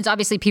asking questions.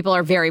 Obviously, people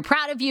are very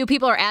proud of you.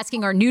 People are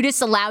asking, are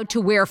nudists allowed to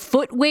wear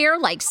footwear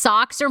like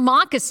socks or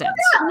moccasins?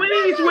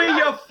 Please wear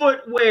your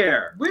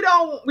footwear. We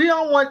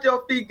don't want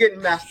your feet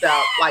getting messed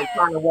up, like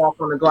trying to walk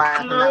on the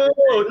glass. No.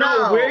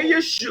 Wear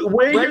your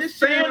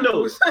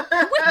sandals.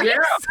 Yeah.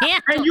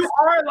 And you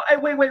are,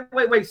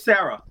 wait,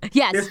 Sarah.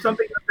 Yes. There's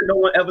something that no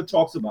one ever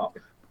talks about.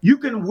 You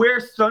can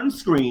wear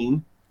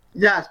sunscreen.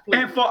 Yes, please.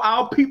 And for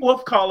our people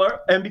of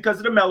color, and because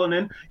of the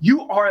melanin,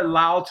 you are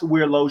allowed to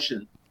wear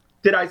lotion.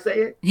 Did I say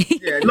it?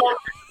 Yeah.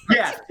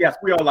 Yes,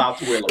 we are allowed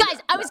to wear lotion.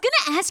 Guys, I was going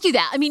to ask you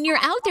that. I mean, you're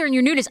out there and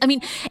you're nudist. I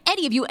mean,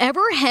 Eddie, have you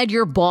ever had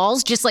your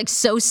balls just like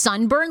so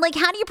sunburned? Like,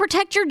 how do you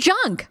protect your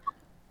junk?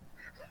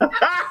 That's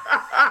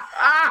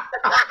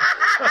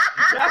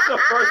the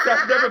first.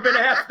 I've never been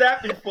asked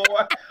that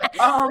before.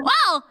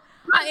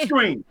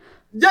 Sunscreen.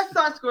 Just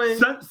sunscreen.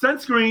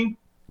 Sunscreen.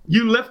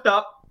 You lift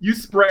up, you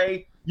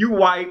spray, you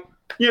wipe,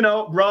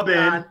 rub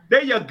in.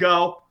 There you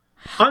go.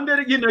 Under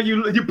the,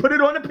 you put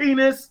it on the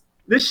penis,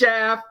 the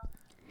shaft,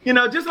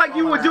 just like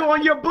you would do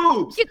on your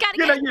boobs. You gotta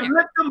get you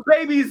lift them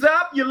babies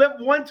up, you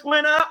lift one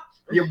twin up,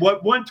 you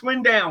one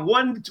twin down,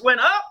 one twin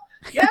up.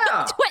 Yeah.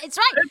 It's right. It's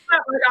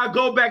not like I'll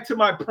go back to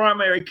my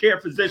primary care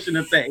physician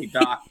and say, hey,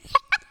 doc,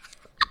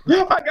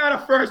 I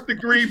got a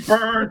first-degree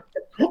burn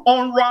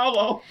on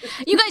Rollo.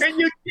 You guys, can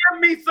you give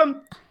me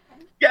some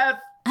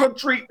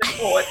treatment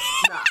for it?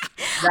 No,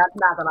 that's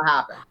not gonna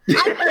happen.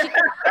 I'm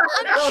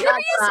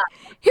curious.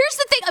 Here's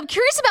the thing. I'm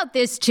curious about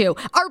this too.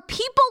 Are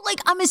people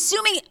I'm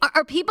assuming,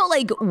 are people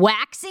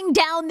waxing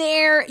down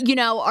there?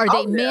 Are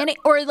they manic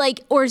or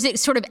is it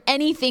sort of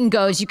anything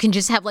goes? You can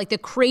just have the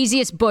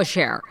craziest bush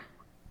hair.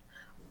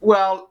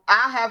 Well,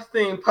 I've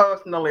seen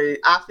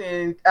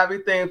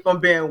everything from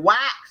being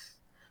waxed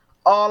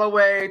all the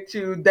way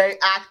to they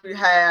actually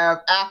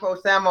have Afro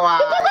Samurai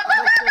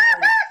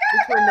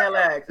between their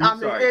legs.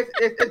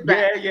 It's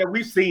bad. Yeah,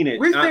 we've seen it.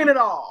 We've seen it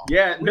all.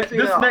 Yeah, this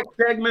next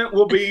segment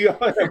will be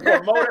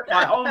promoted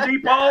by Home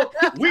Depot.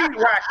 Weed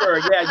Whacker.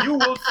 Yeah, you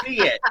will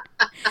see it.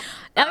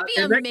 That would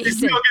be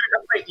amazing.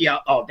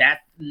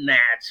 That's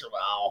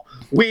natural.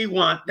 We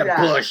want the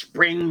bush.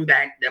 Bring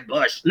back the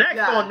bush. Next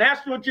on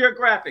National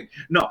Geographic.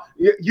 No,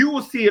 you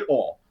will see it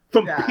all.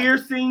 From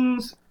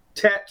piercings,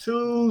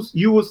 tattoos,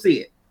 you will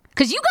see it.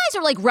 Because you guys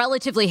are like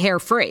relatively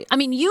hair-free. I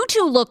mean, you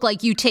two look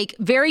like you take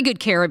very good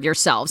care of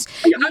yourselves.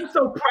 I'm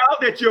so proud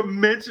that you're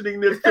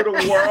mentioning this to the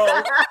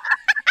world.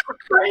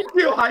 Thank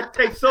you. I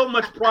take so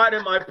much pride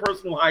in my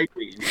personal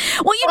hygiene.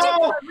 Well, you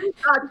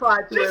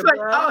she's like,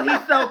 oh,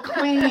 he's so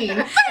clean.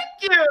 Thank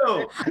you.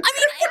 I mean,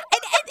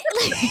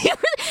 is there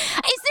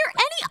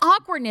any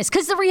awkwardness?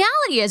 Because the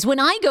reality is, when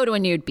I go to a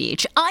nude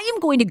beach, I am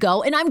going to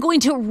go and I'm going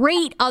to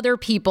rate other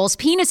people's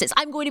penises.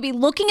 I'm going to be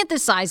looking at the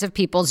size of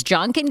people's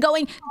junk and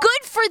going,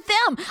 good for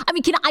them. I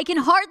mean, I can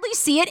hardly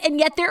see it, and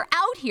yet they're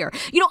out here.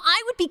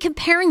 I would be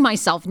comparing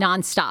myself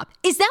nonstop.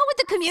 Is that what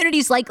the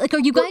community's like? Like, are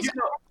you guys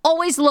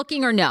always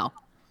looking or no?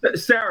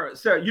 Sarah,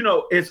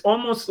 it's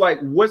almost like,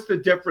 what's the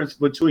difference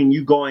between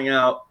you going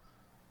out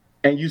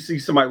and you see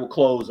somebody with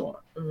clothes on?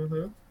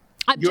 Mm-hmm.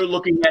 You're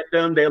looking at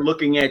them, they're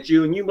looking at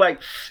you, and you're like,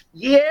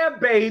 yeah,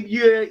 babe,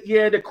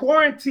 yeah, the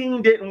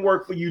quarantine didn't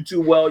work for you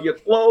too well. Your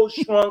clothes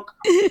shrunk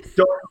during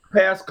the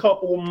past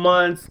couple of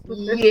months.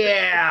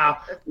 Yeah.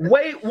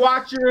 Weight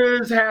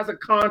Watchers has a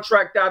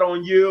contract out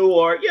on you,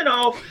 or,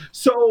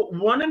 So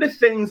one of the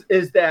things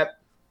is that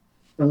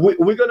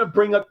we're going to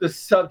bring up the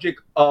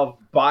subject of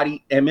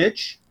body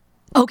image.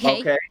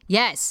 Okay.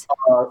 Yes.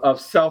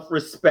 Of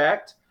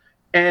self-respect.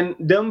 And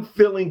them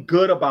feeling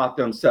good about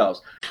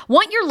themselves.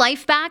 Want your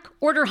life back?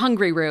 Order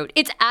Hungry Root.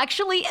 It's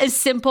actually as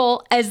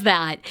simple as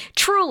that.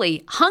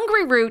 Truly,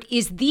 Hungry Root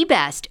is the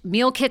best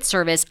meal kit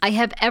service I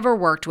have ever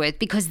worked with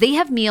because they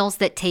have meals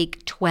that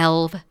take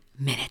 12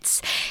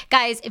 minutes.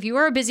 Guys, if you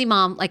are a busy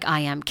mom like I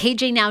am,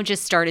 KJ now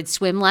just started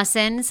swim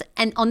lessons.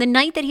 And on the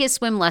night that he has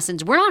swim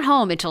lessons, we're not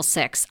home until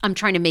 6. I'm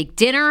trying to make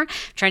dinner,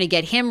 trying to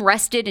get him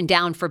rested and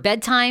down for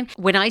bedtime.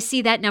 When I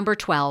see that number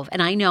 12,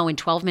 and I know in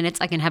 12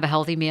 minutes I can have a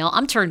healthy meal,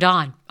 I'm turned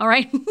on. All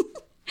right.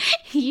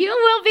 You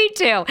will be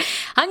too.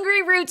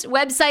 Hungry Root's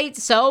website,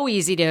 so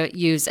easy to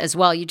use as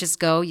well. You just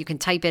go, you can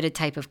type in a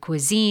type of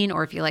cuisine,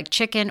 or if you like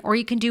chicken, or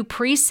you can do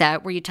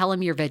preset where you tell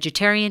them you're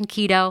vegetarian,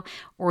 keto,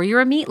 or you're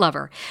a meat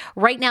lover.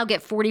 Right now,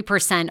 get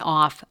 40%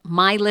 off.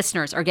 My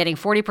listeners are getting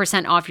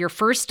 40% off your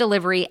first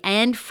delivery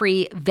and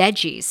free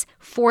veggies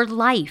for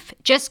life.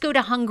 Just go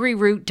to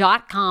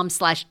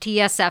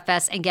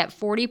hungryroot.com/TSFS and get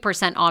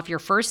 40% off your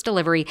first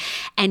delivery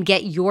and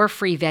get your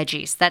free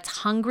veggies. That's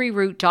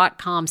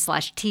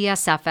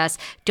hungryroot.com/TSFS.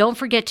 Don't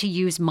forget to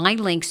use my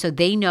link so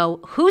they know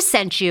who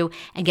sent you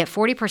and get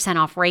 40%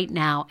 off right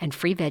now and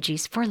free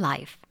veggies for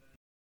life.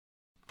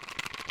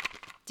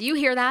 Do you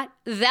hear that?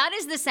 That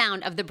is the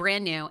sound of the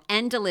brand new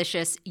and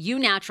delicious Eu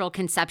Natural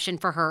Conception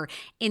for Her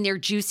in their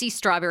juicy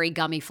strawberry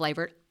gummy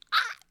flavored.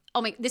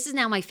 Oh my, this is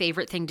now my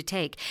favorite thing to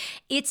take.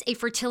 It's a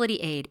fertility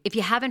aid. If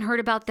you haven't heard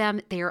about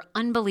them, they are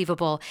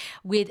unbelievable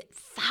with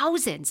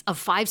thousands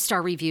of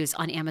 5-star reviews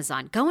on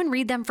Amazon. Go and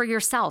read them for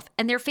yourself.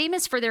 And they're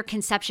famous for their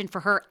Conception for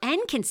Her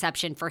and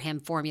Conception for Him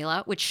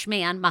formula, which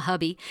Schman, my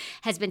hubby,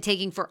 has been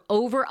taking for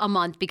over a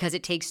month because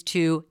it takes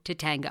 2 to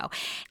tango.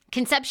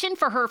 Conception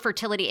for Her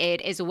fertility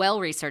aid is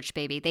well-researched,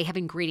 baby. They have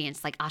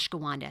ingredients like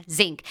ashwagandha,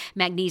 zinc,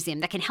 magnesium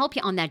that can help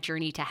you on that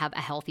journey to have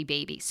a healthy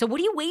baby. So what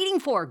are you waiting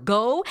for?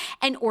 Go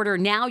and order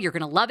now. You're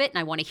going to love it, and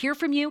I want to hear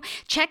from you.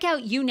 Check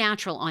out Eu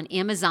Natural on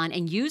Amazon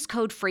and use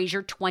code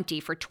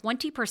Fraser20 for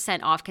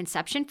 20% off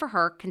Conception for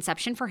Her,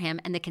 Conception for Him,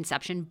 and the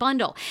Conception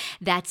Bundle.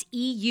 That's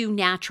EU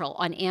Natural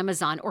on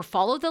Amazon, or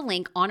follow the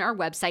link on our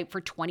website for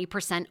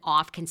 20%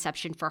 off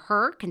Conception for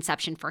Her,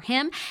 Conception for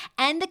Him,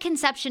 and the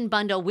Conception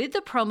Bundle with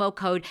the promo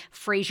code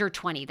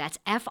Fraser20. That's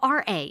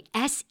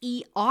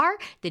FRASER,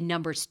 the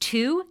numbers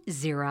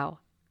 20.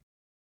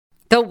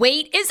 The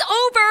wait is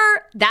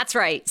over. That's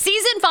right.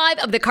 Season 5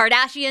 of The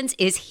Kardashians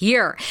is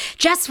here.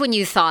 Just when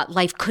you thought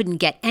life couldn't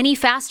get any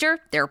faster,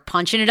 they're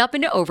punching it up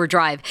into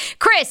overdrive.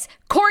 Kris,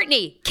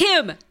 Kourtney,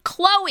 Kim,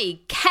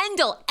 Khloe,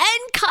 Kendall,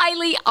 and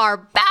Kylie are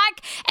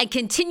back and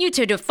continue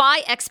to defy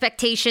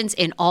expectations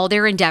in all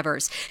their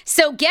endeavors.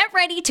 So get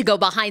ready to go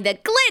behind the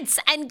glitz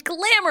and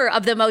glamour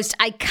of the most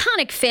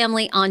iconic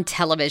family on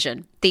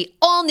television. The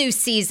all-new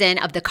season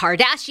of The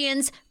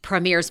Kardashians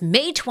premieres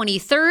May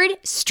 23rd,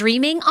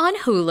 streaming on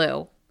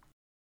Hulu.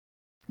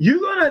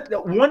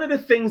 One of the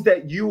things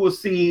that you will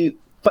see,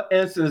 for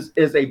instance,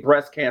 is a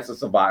breast cancer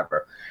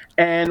survivor.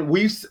 And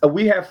we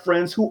have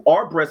friends who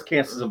are breast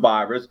cancer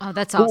survivors. Oh,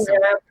 that's awesome. Who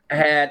have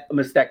had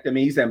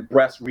mastectomies and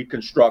breast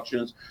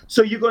reconstructions.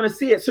 So you're going to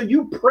see it. So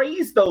you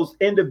praise those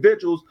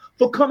individuals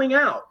for coming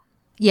out.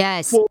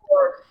 Yes.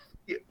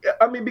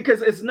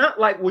 Because it's not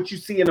like what you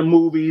see in the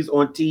movies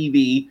on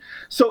TV.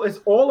 So it's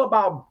all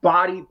about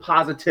body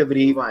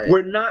positivity. Right.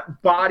 We're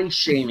not body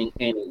shaming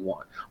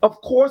anyone. Of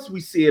course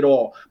we see it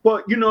all.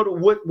 But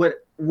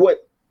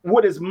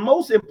what is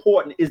most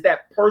important is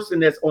that person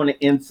that's on the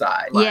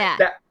inside. Yeah.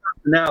 That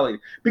personality.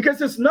 Because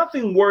there's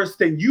nothing worse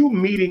than you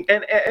meeting,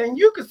 and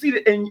you can see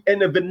that in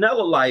the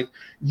vanilla life,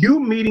 you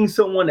meeting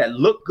someone that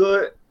look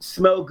good,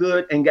 smell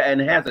good, and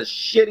has a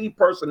shitty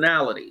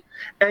personality.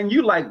 And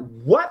you like,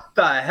 what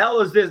the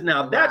hell is this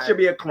now? That should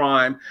be a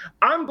crime.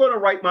 I'm going to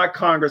write my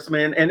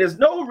congressman, and there's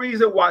no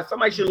reason why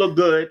somebody should look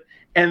good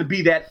and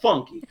be that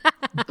funky.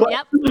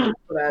 But,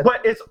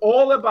 but it's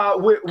all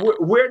about,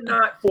 we're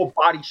not for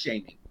body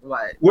shaming.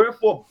 Right. We're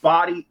for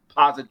body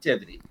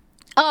positivity.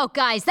 Oh,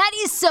 guys, that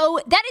is so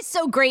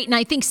great. And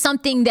I think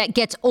something that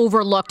gets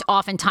overlooked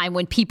oftentimes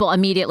when people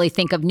immediately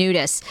think of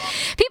nudists.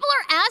 People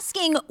are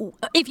asking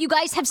if you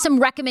guys have some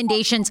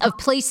recommendations of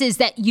places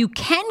that you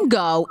can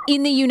go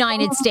in the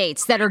United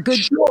States that are good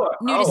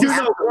nudist.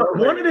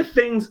 One of the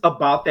things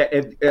about that,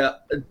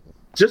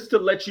 just to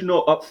let you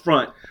know up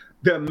front,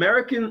 the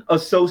American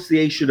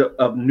Association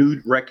of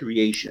Nude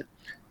Recreation,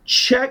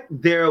 check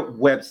their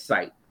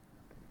website.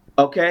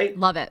 Okay?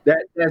 Love it.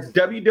 That's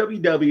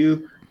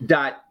www.aanr.org,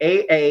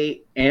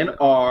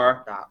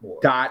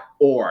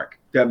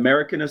 the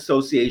American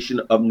Association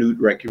of Nude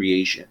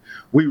Recreation.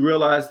 We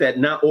realize that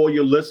not all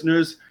your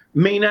listeners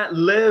may not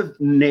live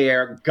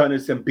near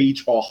Gunnison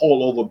Beach or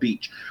Hollover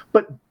Beach,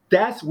 but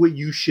that's where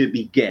you should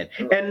begin.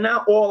 And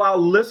not all our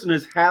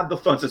listeners have the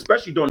funds,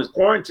 especially during this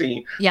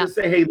quarantine, to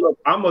say, hey, look,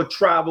 I'm going to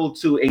travel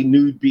to a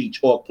nude beach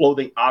or a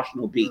clothing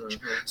optional beach.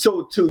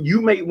 So you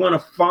may want to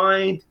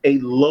find a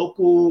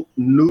local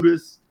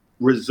nudist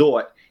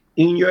resort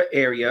in your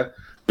area.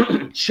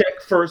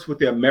 Check first with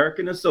the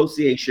American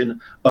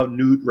Association of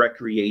Nude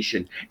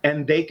Recreation,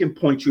 and they can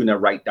point you in the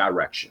right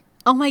direction.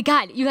 Oh my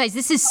God, you guys,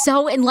 this is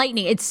so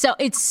enlightening. It's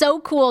so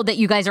cool that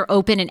you guys are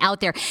open and out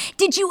there.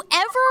 Did you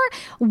ever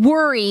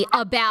worry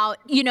about,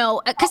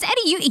 because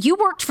Eddie, you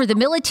worked for the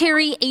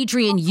military,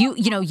 Adrian,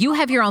 you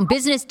have your own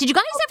business. Did you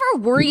guys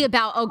ever worry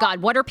about, oh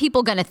God, what are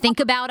people going to think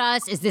about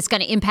us? Is this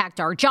going to impact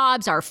our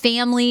jobs, our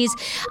families?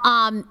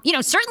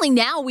 Certainly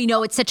now we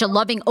know it's such a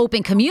loving,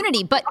 open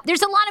community, but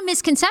there's a lot of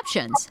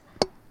misconceptions.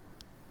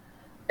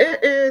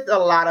 It is a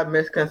lot of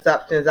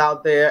misconceptions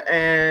out there.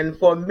 And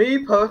for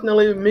me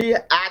personally, me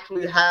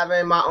actually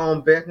having my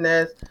own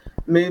business,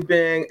 me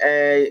being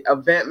a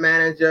event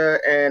manager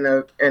and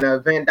an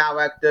event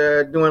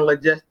director, doing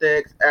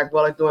logistics as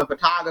well as doing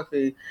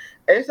photography,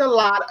 it's a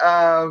lot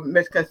of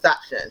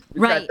misconceptions.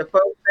 Because the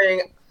first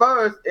thing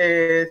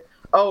is,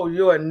 oh,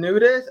 you're a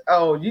nudist?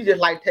 Oh, you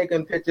just like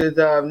taking pictures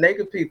of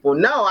naked people.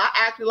 No, I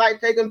actually like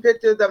taking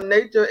pictures of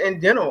nature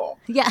in general.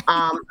 Yeah.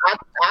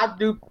 I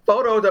do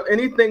photos of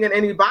anything and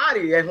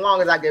anybody as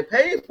long as I get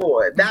paid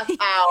for it. That's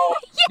how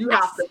you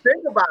have to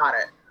think about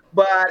it.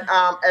 But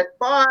as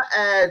far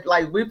as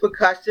like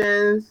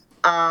repercussions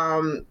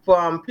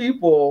from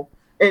people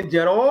in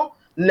general,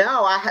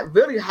 no, I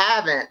really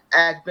haven't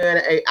as being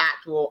an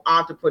actual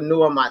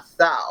entrepreneur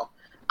myself.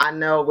 I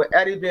know with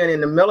Eddie being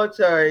in the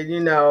military,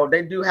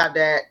 they do have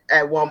that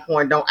at one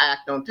point, don't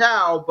ask, don't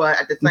tell, but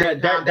at the same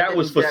time. That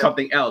was for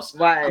something else.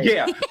 Right.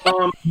 Yeah.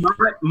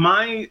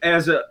 My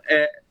as a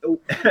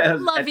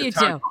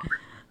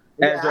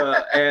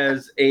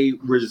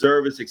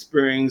reservist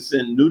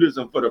experiencing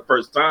nudism for the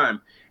first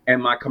time,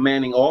 and my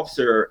commanding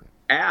officer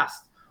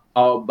asked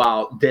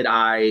about did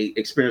I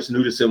experience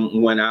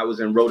nudism when I was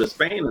in Rota,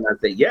 Spain, and I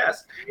said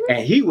yes,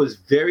 and he was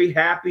very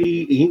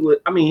happy. He was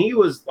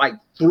like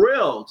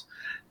thrilled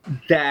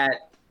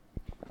that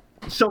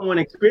someone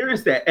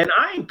experienced that, and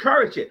I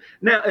encourage it.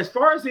 Now, as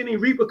far as any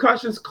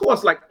repercussions, of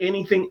course, like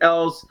anything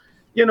else,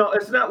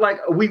 it's not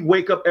like we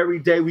wake up every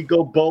day, we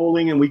go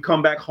bowling, and we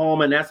come back home,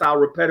 and that's our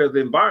repetitive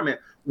environment.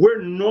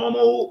 We're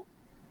normal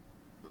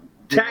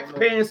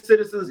tax-paying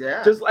citizens,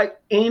 just like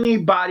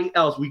anybody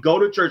else. We go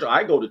to church.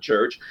 I go to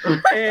church,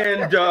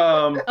 and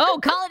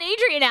calling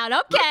Adrian out.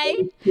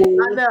 Okay,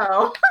 I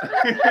know.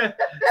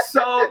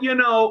 So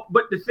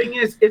but the thing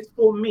is, it's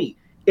for me.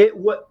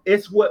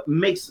 It's what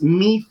makes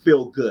me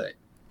feel good.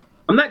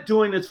 I'm not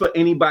doing this for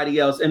anybody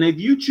else. And if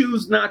you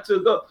choose not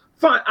to go,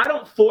 fine. I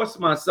don't force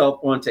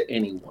myself onto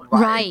anyone.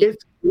 Right.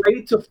 It's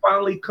great to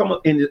finally come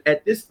up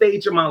at this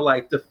stage of my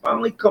life to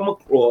finally come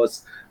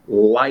across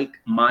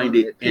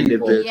like-minded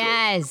individuals.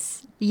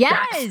 Yes.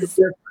 That's the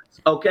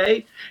difference,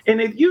 okay? And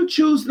if you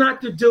choose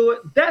not to do it,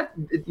 that's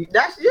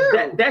you.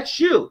 That's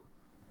you.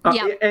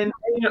 And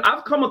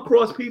I've come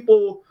across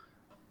people.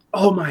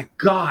 Oh my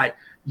God.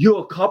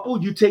 You're a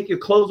couple, you take your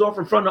clothes off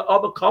in front of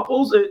other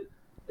couples?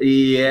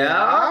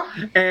 Yeah.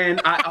 And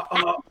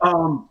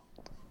I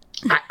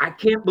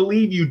can't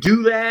believe you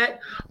do that.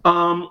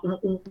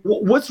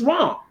 What's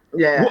wrong?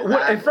 Yeah.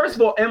 And first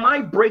of all, am I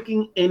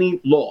breaking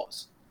any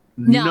laws?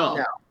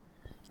 No.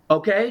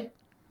 Okay?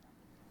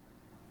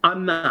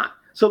 I'm not.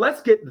 So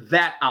let's get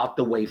that out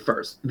the way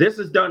first. This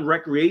is done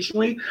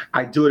recreationally.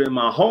 I do it in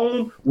my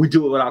home. We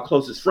do it with our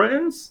closest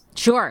friends.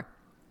 Sure.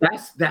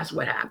 That's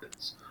what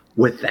happens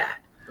with that.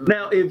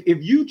 Now,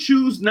 if you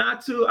choose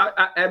not to,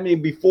 I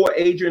mean, before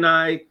Adrian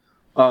and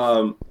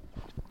I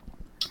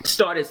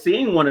started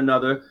seeing one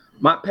another,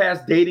 my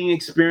past dating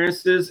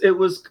experiences, it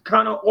was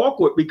kind of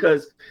awkward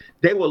because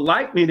they would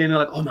like me, and then they're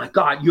like, "Oh my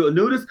God, you're a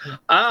nudist?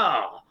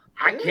 Oh,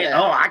 I can't.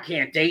 Oh, I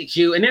can't date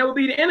you." And that would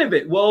be the end of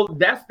it. Well,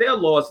 that's their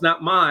loss,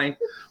 not mine.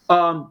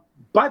 Bye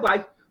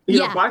bye.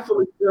 Bye,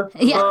 Felicia.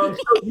 Yeah. So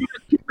you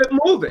just keep it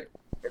moving.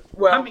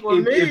 Well, I mean, for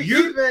me, if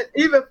you,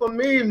 even for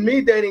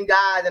me dating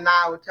guys, and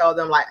I would tell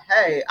them like,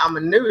 "Hey, I'm a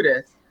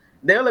nudist."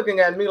 They're looking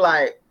at me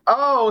like,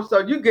 "Oh, so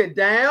you get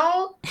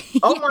down?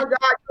 Oh my God,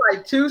 you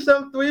like 2,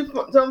 some 3,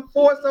 some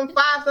 4, some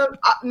 5, some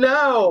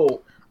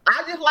no.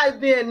 I just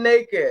like being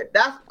naked.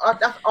 That's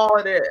all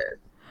it is.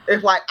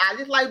 It's like I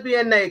just like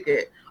being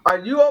naked. Are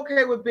you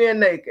okay with being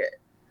naked?"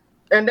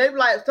 And they be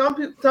like, some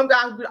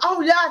guys be,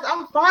 "Oh yes,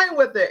 I'm fine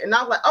with it." And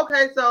I was like,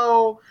 "Okay,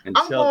 so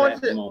I'm going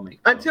to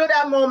until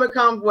that moment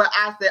comes where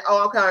I say,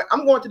 "Oh, okay,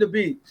 I'm going to the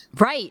beach."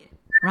 Right.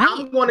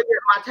 I'm going to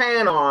get my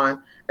tan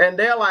on, and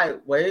they're like,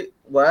 "Wait,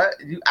 what?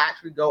 You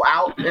actually go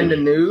out in the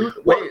nude?"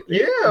 Wait,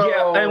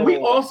 yeah. And we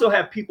also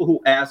have people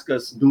who ask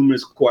us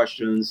numerous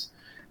questions,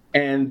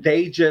 and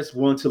they just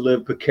want to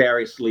live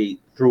precariously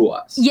through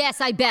us.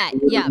 Yes, I bet.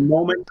 Yeah. The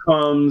moment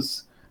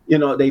comes,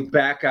 they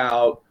back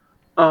out.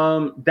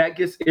 That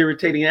gets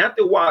irritating.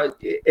 After a while,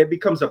 it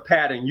becomes a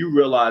pattern. You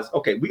realize,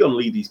 okay, we're going to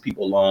leave these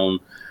people alone.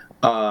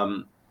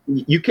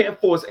 You can't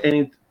force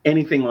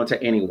anything onto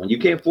anyone. You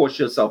can't force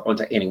yourself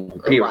onto anyone,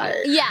 period. Right.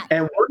 Yeah.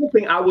 And one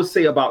thing I would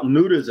say about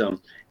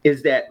nudism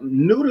is that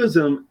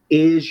nudism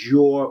is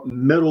your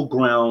middle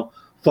ground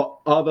for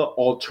other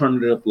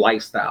alternative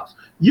lifestyles.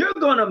 You're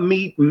going to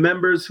meet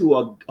members who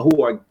are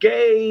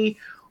gay,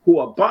 who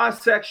are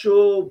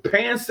bisexual,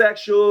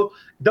 pansexual,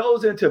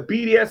 those into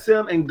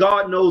BDSM, and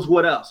God knows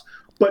what else.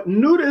 But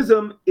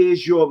nudism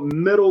is your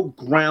middle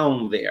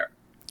ground there.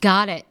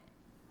 Got it.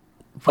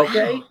 Wow.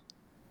 Okay?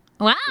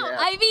 Wow. Yeah.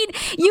 I mean,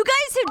 you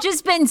guys have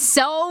just been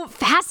so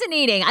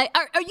fascinating.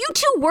 Are you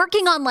two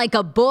working on like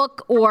a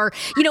book or,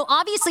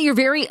 obviously you're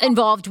very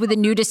involved with the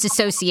Nudist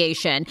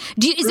Association.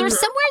 Is there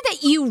somewhere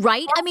that you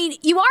write? I mean,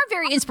 you are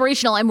very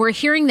inspirational and we're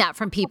hearing that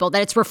from people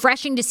that it's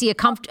refreshing to see a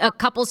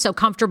couple so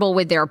comfortable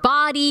with their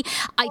body.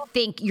 I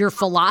think your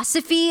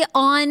philosophy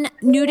on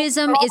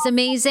nudism is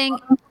amazing.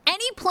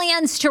 Any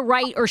plans to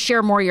write or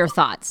share more of your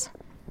thoughts?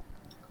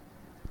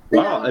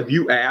 Well, if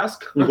you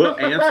ask, we'll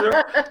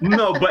answer.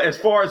 No, but as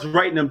far as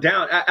writing them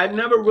down, I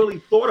never really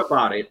thought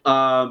about it.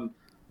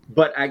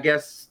 But I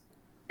guess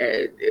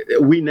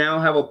we now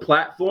have a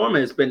platform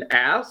and it's been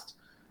asked.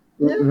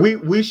 Yeah.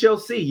 We shall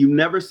see. You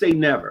never say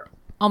never.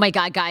 Oh my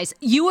God, guys,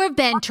 you have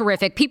been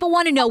terrific. People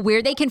want to know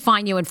where they can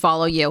find you and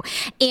follow you.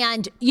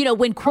 And,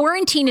 when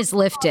quarantine is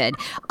lifted,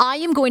 I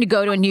am going to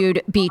go to a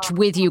nude beach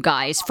with you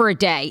guys for a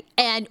day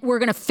and we're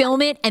going to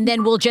film it and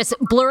then we'll just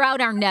blur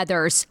out our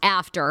nethers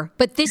after.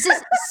 But this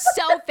is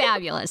so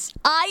fabulous.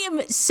 I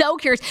am so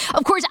curious.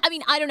 Of course, I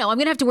mean, I don't know. I'm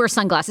going to have to wear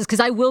sunglasses because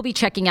I will be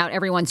checking out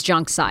everyone's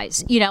junk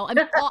size.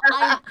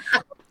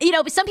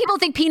 Some people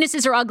think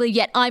penises are ugly,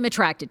 yet I'm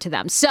attracted to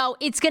them. So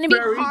it's going to be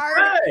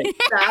hard.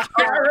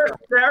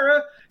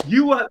 Sarah,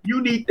 you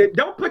need to,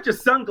 don't put your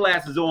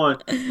sunglasses on.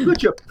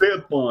 Put your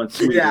bib on,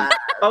 sweetie. Yeah.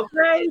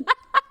 Okay?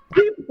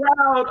 Be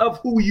proud of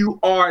who you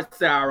are,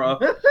 Sarah.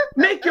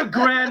 Make your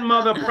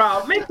grandmother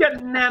proud. Make your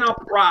nana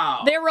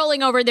proud. They're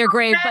rolling over their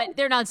grave, but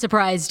they're not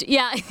surprised.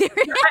 Yeah. Be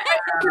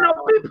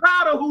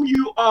proud of who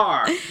you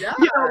are. Yeah.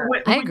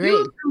 When I agree.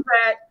 you do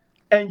that,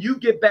 and you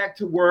get back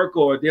to work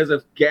or there's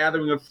a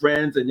gathering of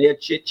friends and they're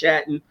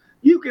chit-chatting,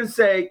 you can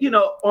say,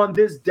 on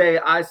this day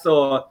I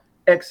saw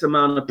X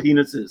amount of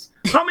penises.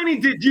 How many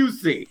did you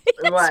see?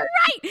 That's right.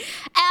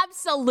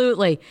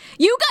 Absolutely.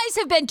 You guys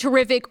have been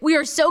terrific. We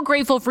are so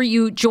grateful for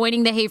you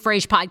joining the Hey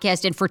Frase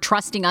podcast and for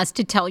trusting us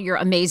to tell your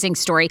amazing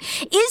story.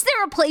 Is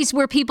there a place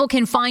where people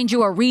can find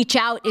you or reach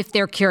out if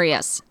they're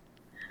curious?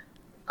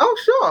 Oh,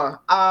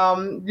 sure.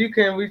 You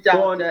can reach out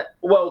on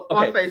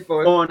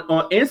Facebook. On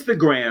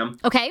Instagram.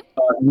 Okay.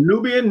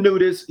 Nubian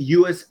Nudists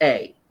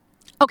USA.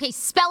 Okay,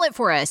 spell it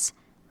for us.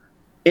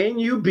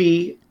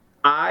 Nubian.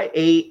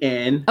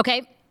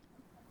 Okay.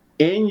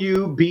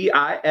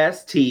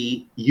 Nubist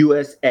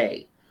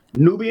USA.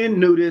 Nubian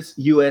Nudists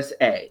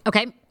USA.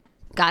 Okay.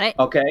 Got it.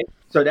 Okay.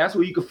 So that's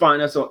where you can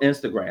find us on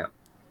Instagram.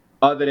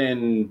 Other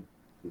than,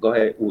 go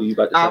ahead. What were you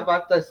about to say? I was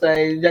about to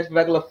say just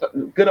regular,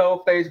 good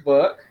old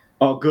Facebook.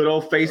 Oh, good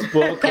old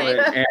Facebook.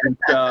 and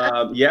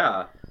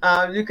yeah.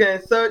 You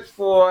can search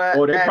for.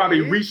 Or they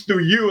probably reach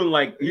through you and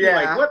you're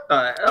like, what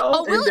the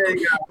hell?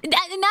 And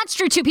that's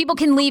true too. People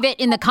can leave it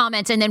in the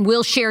comments and then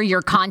we'll share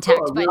your contact.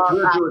 Sure,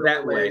 we'll do it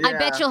that way. I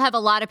bet you'll have a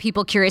lot of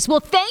people curious.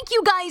 Well, thank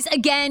you guys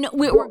again.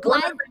 We're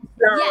glad.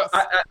 Sarah, yes.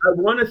 I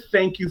want to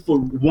thank you for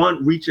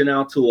reaching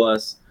out to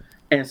us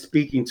and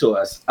speaking to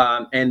us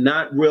and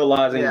not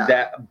realizing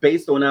that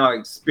based on our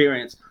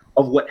experience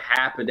of what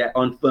happened, that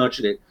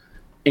unfortunate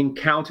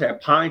encounter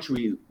at Pine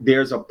Tree,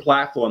 there's a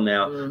platform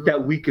now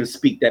that we can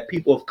speak, that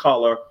people of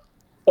color,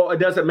 or it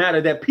doesn't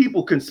matter, that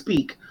people can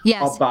speak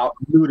about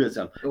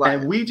nudism. Right.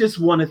 And we just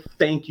want to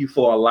thank you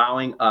for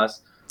allowing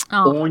us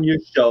on your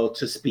show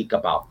to speak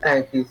about that.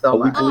 Thank you so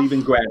much. We believe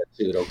in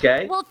gratitude,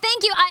 okay? Well,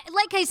 thank you.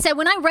 Like I said,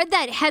 when I read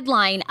that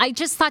headline, I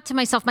just thought to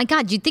myself, my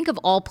God, you'd think of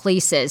all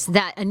places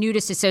that a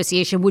nudist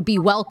association would be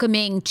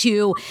welcoming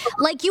to,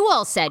 like you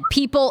all said,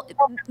 people,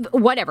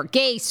 whatever,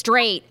 gay,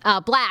 straight,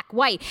 black,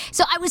 white.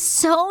 So I was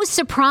so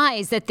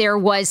surprised that there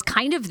was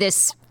kind of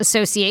this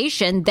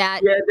association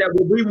that... Yeah, that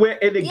when we went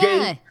in the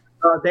gate,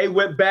 They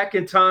went back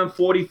in time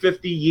 40,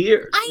 50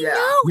 years. I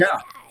know. Yeah.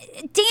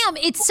 Damn,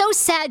 it's so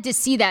sad to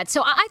see that.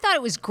 So I thought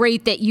it was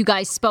great that you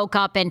guys spoke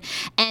up and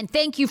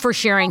thank you for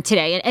sharing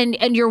today.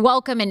 And you're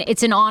welcome, and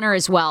it's an honor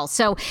as well.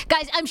 So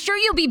guys, I'm sure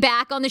you'll be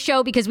back on the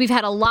show because we've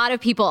had a lot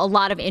of people, a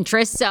lot of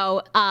interest.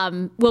 So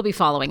we'll be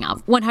following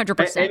up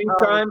 100%.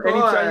 Anytime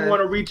you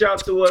want to reach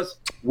out to us,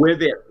 we're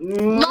there.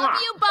 Love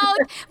you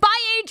both.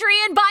 Bye,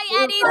 Adrian. Bye,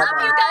 Eddie.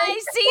 Love you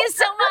guys. See you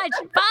so much.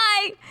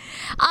 Bye.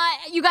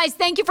 You guys,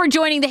 thank you for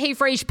joining the Hey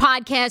Frase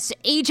podcast.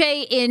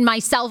 AJ and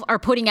myself are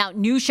putting out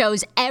new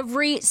shows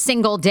every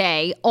single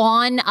day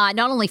on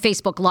not only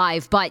Facebook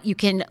Live, but you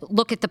can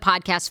look at the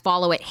podcast,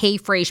 follow it, Hey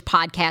Frase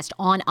Podcast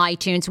on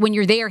iTunes. When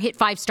you're there, hit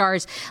 5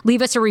 stars,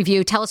 leave us a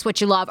review, tell us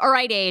what you love. All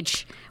right,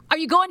 Age, are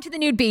you going to the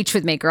nude beach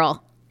with me,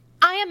 girl?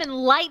 I am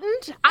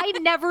enlightened. I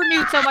never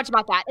knew so much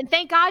about that. And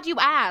thank God you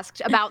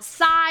asked about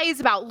size,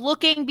 about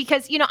looking,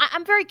 because,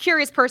 I'm a very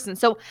curious person.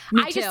 So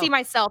I just see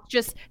myself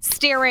just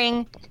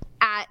staring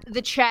at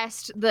the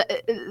chest,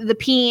 the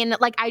peen.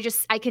 Like I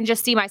can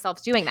just see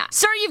myself doing that.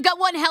 Sir, you've got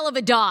one hell of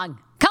a dog.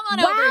 Come on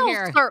over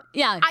here. Sir.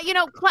 Yeah. Give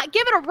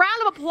it a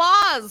round of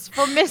applause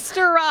for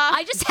Mr.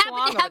 I just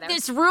happen to have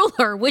this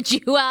ruler. Would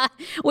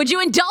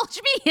you indulge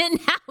me in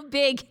how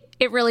big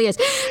it really is?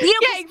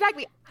 Yeah,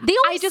 exactly. They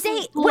always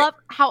love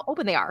how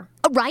open they are.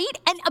 Right?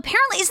 And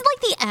apparently, isn't like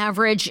the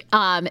average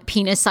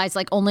penis size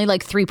like only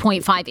like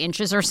 3.5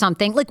 inches or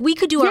something? Like we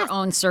could do our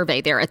own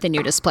survey there at the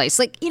nudist place.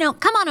 Like,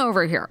 come on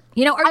over here.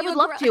 I would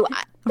love to.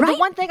 Right? The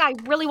one thing I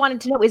really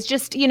wanted to know is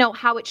just,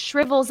 how it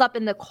shrivels up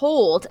in the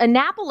cold.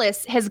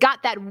 Annapolis has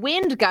got that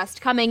wind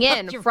gust coming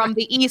in from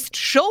the East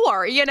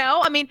Shore,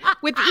 I mean,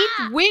 with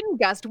each wind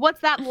gust, what's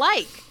that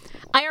like?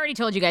 I already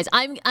told you guys,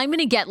 I'm going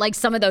to get like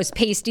some of those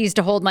pasties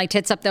to hold my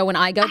tits up though when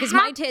I go, because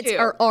my tits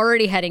are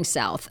already heading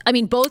south. I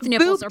mean, both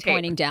nipples are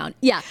pointing down.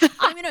 Yeah,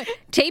 I'm going to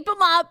tape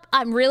them up.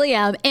 I really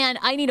am. And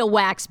I need a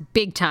wax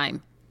big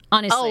time.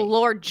 Honestly. Oh,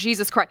 Lord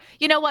Jesus Christ.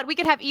 You know what? We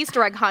could have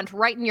Easter egg hunt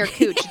right in your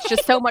cooch. It's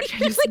just so much.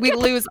 We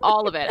lose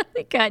all of it.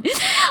 Good.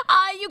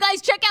 You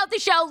guys check out the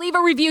show. Leave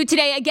a review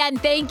today. Again,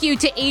 thank you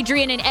to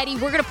Adrian and Eddie.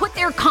 We're going to put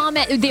their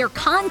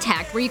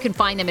contact where you can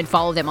find them and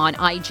follow them on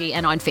IG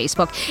and on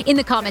Facebook in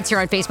the comments here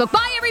on Facebook.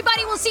 Bye,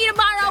 everybody. We'll see you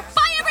tomorrow.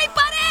 Bye,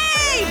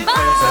 everybody.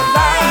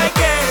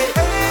 Bye.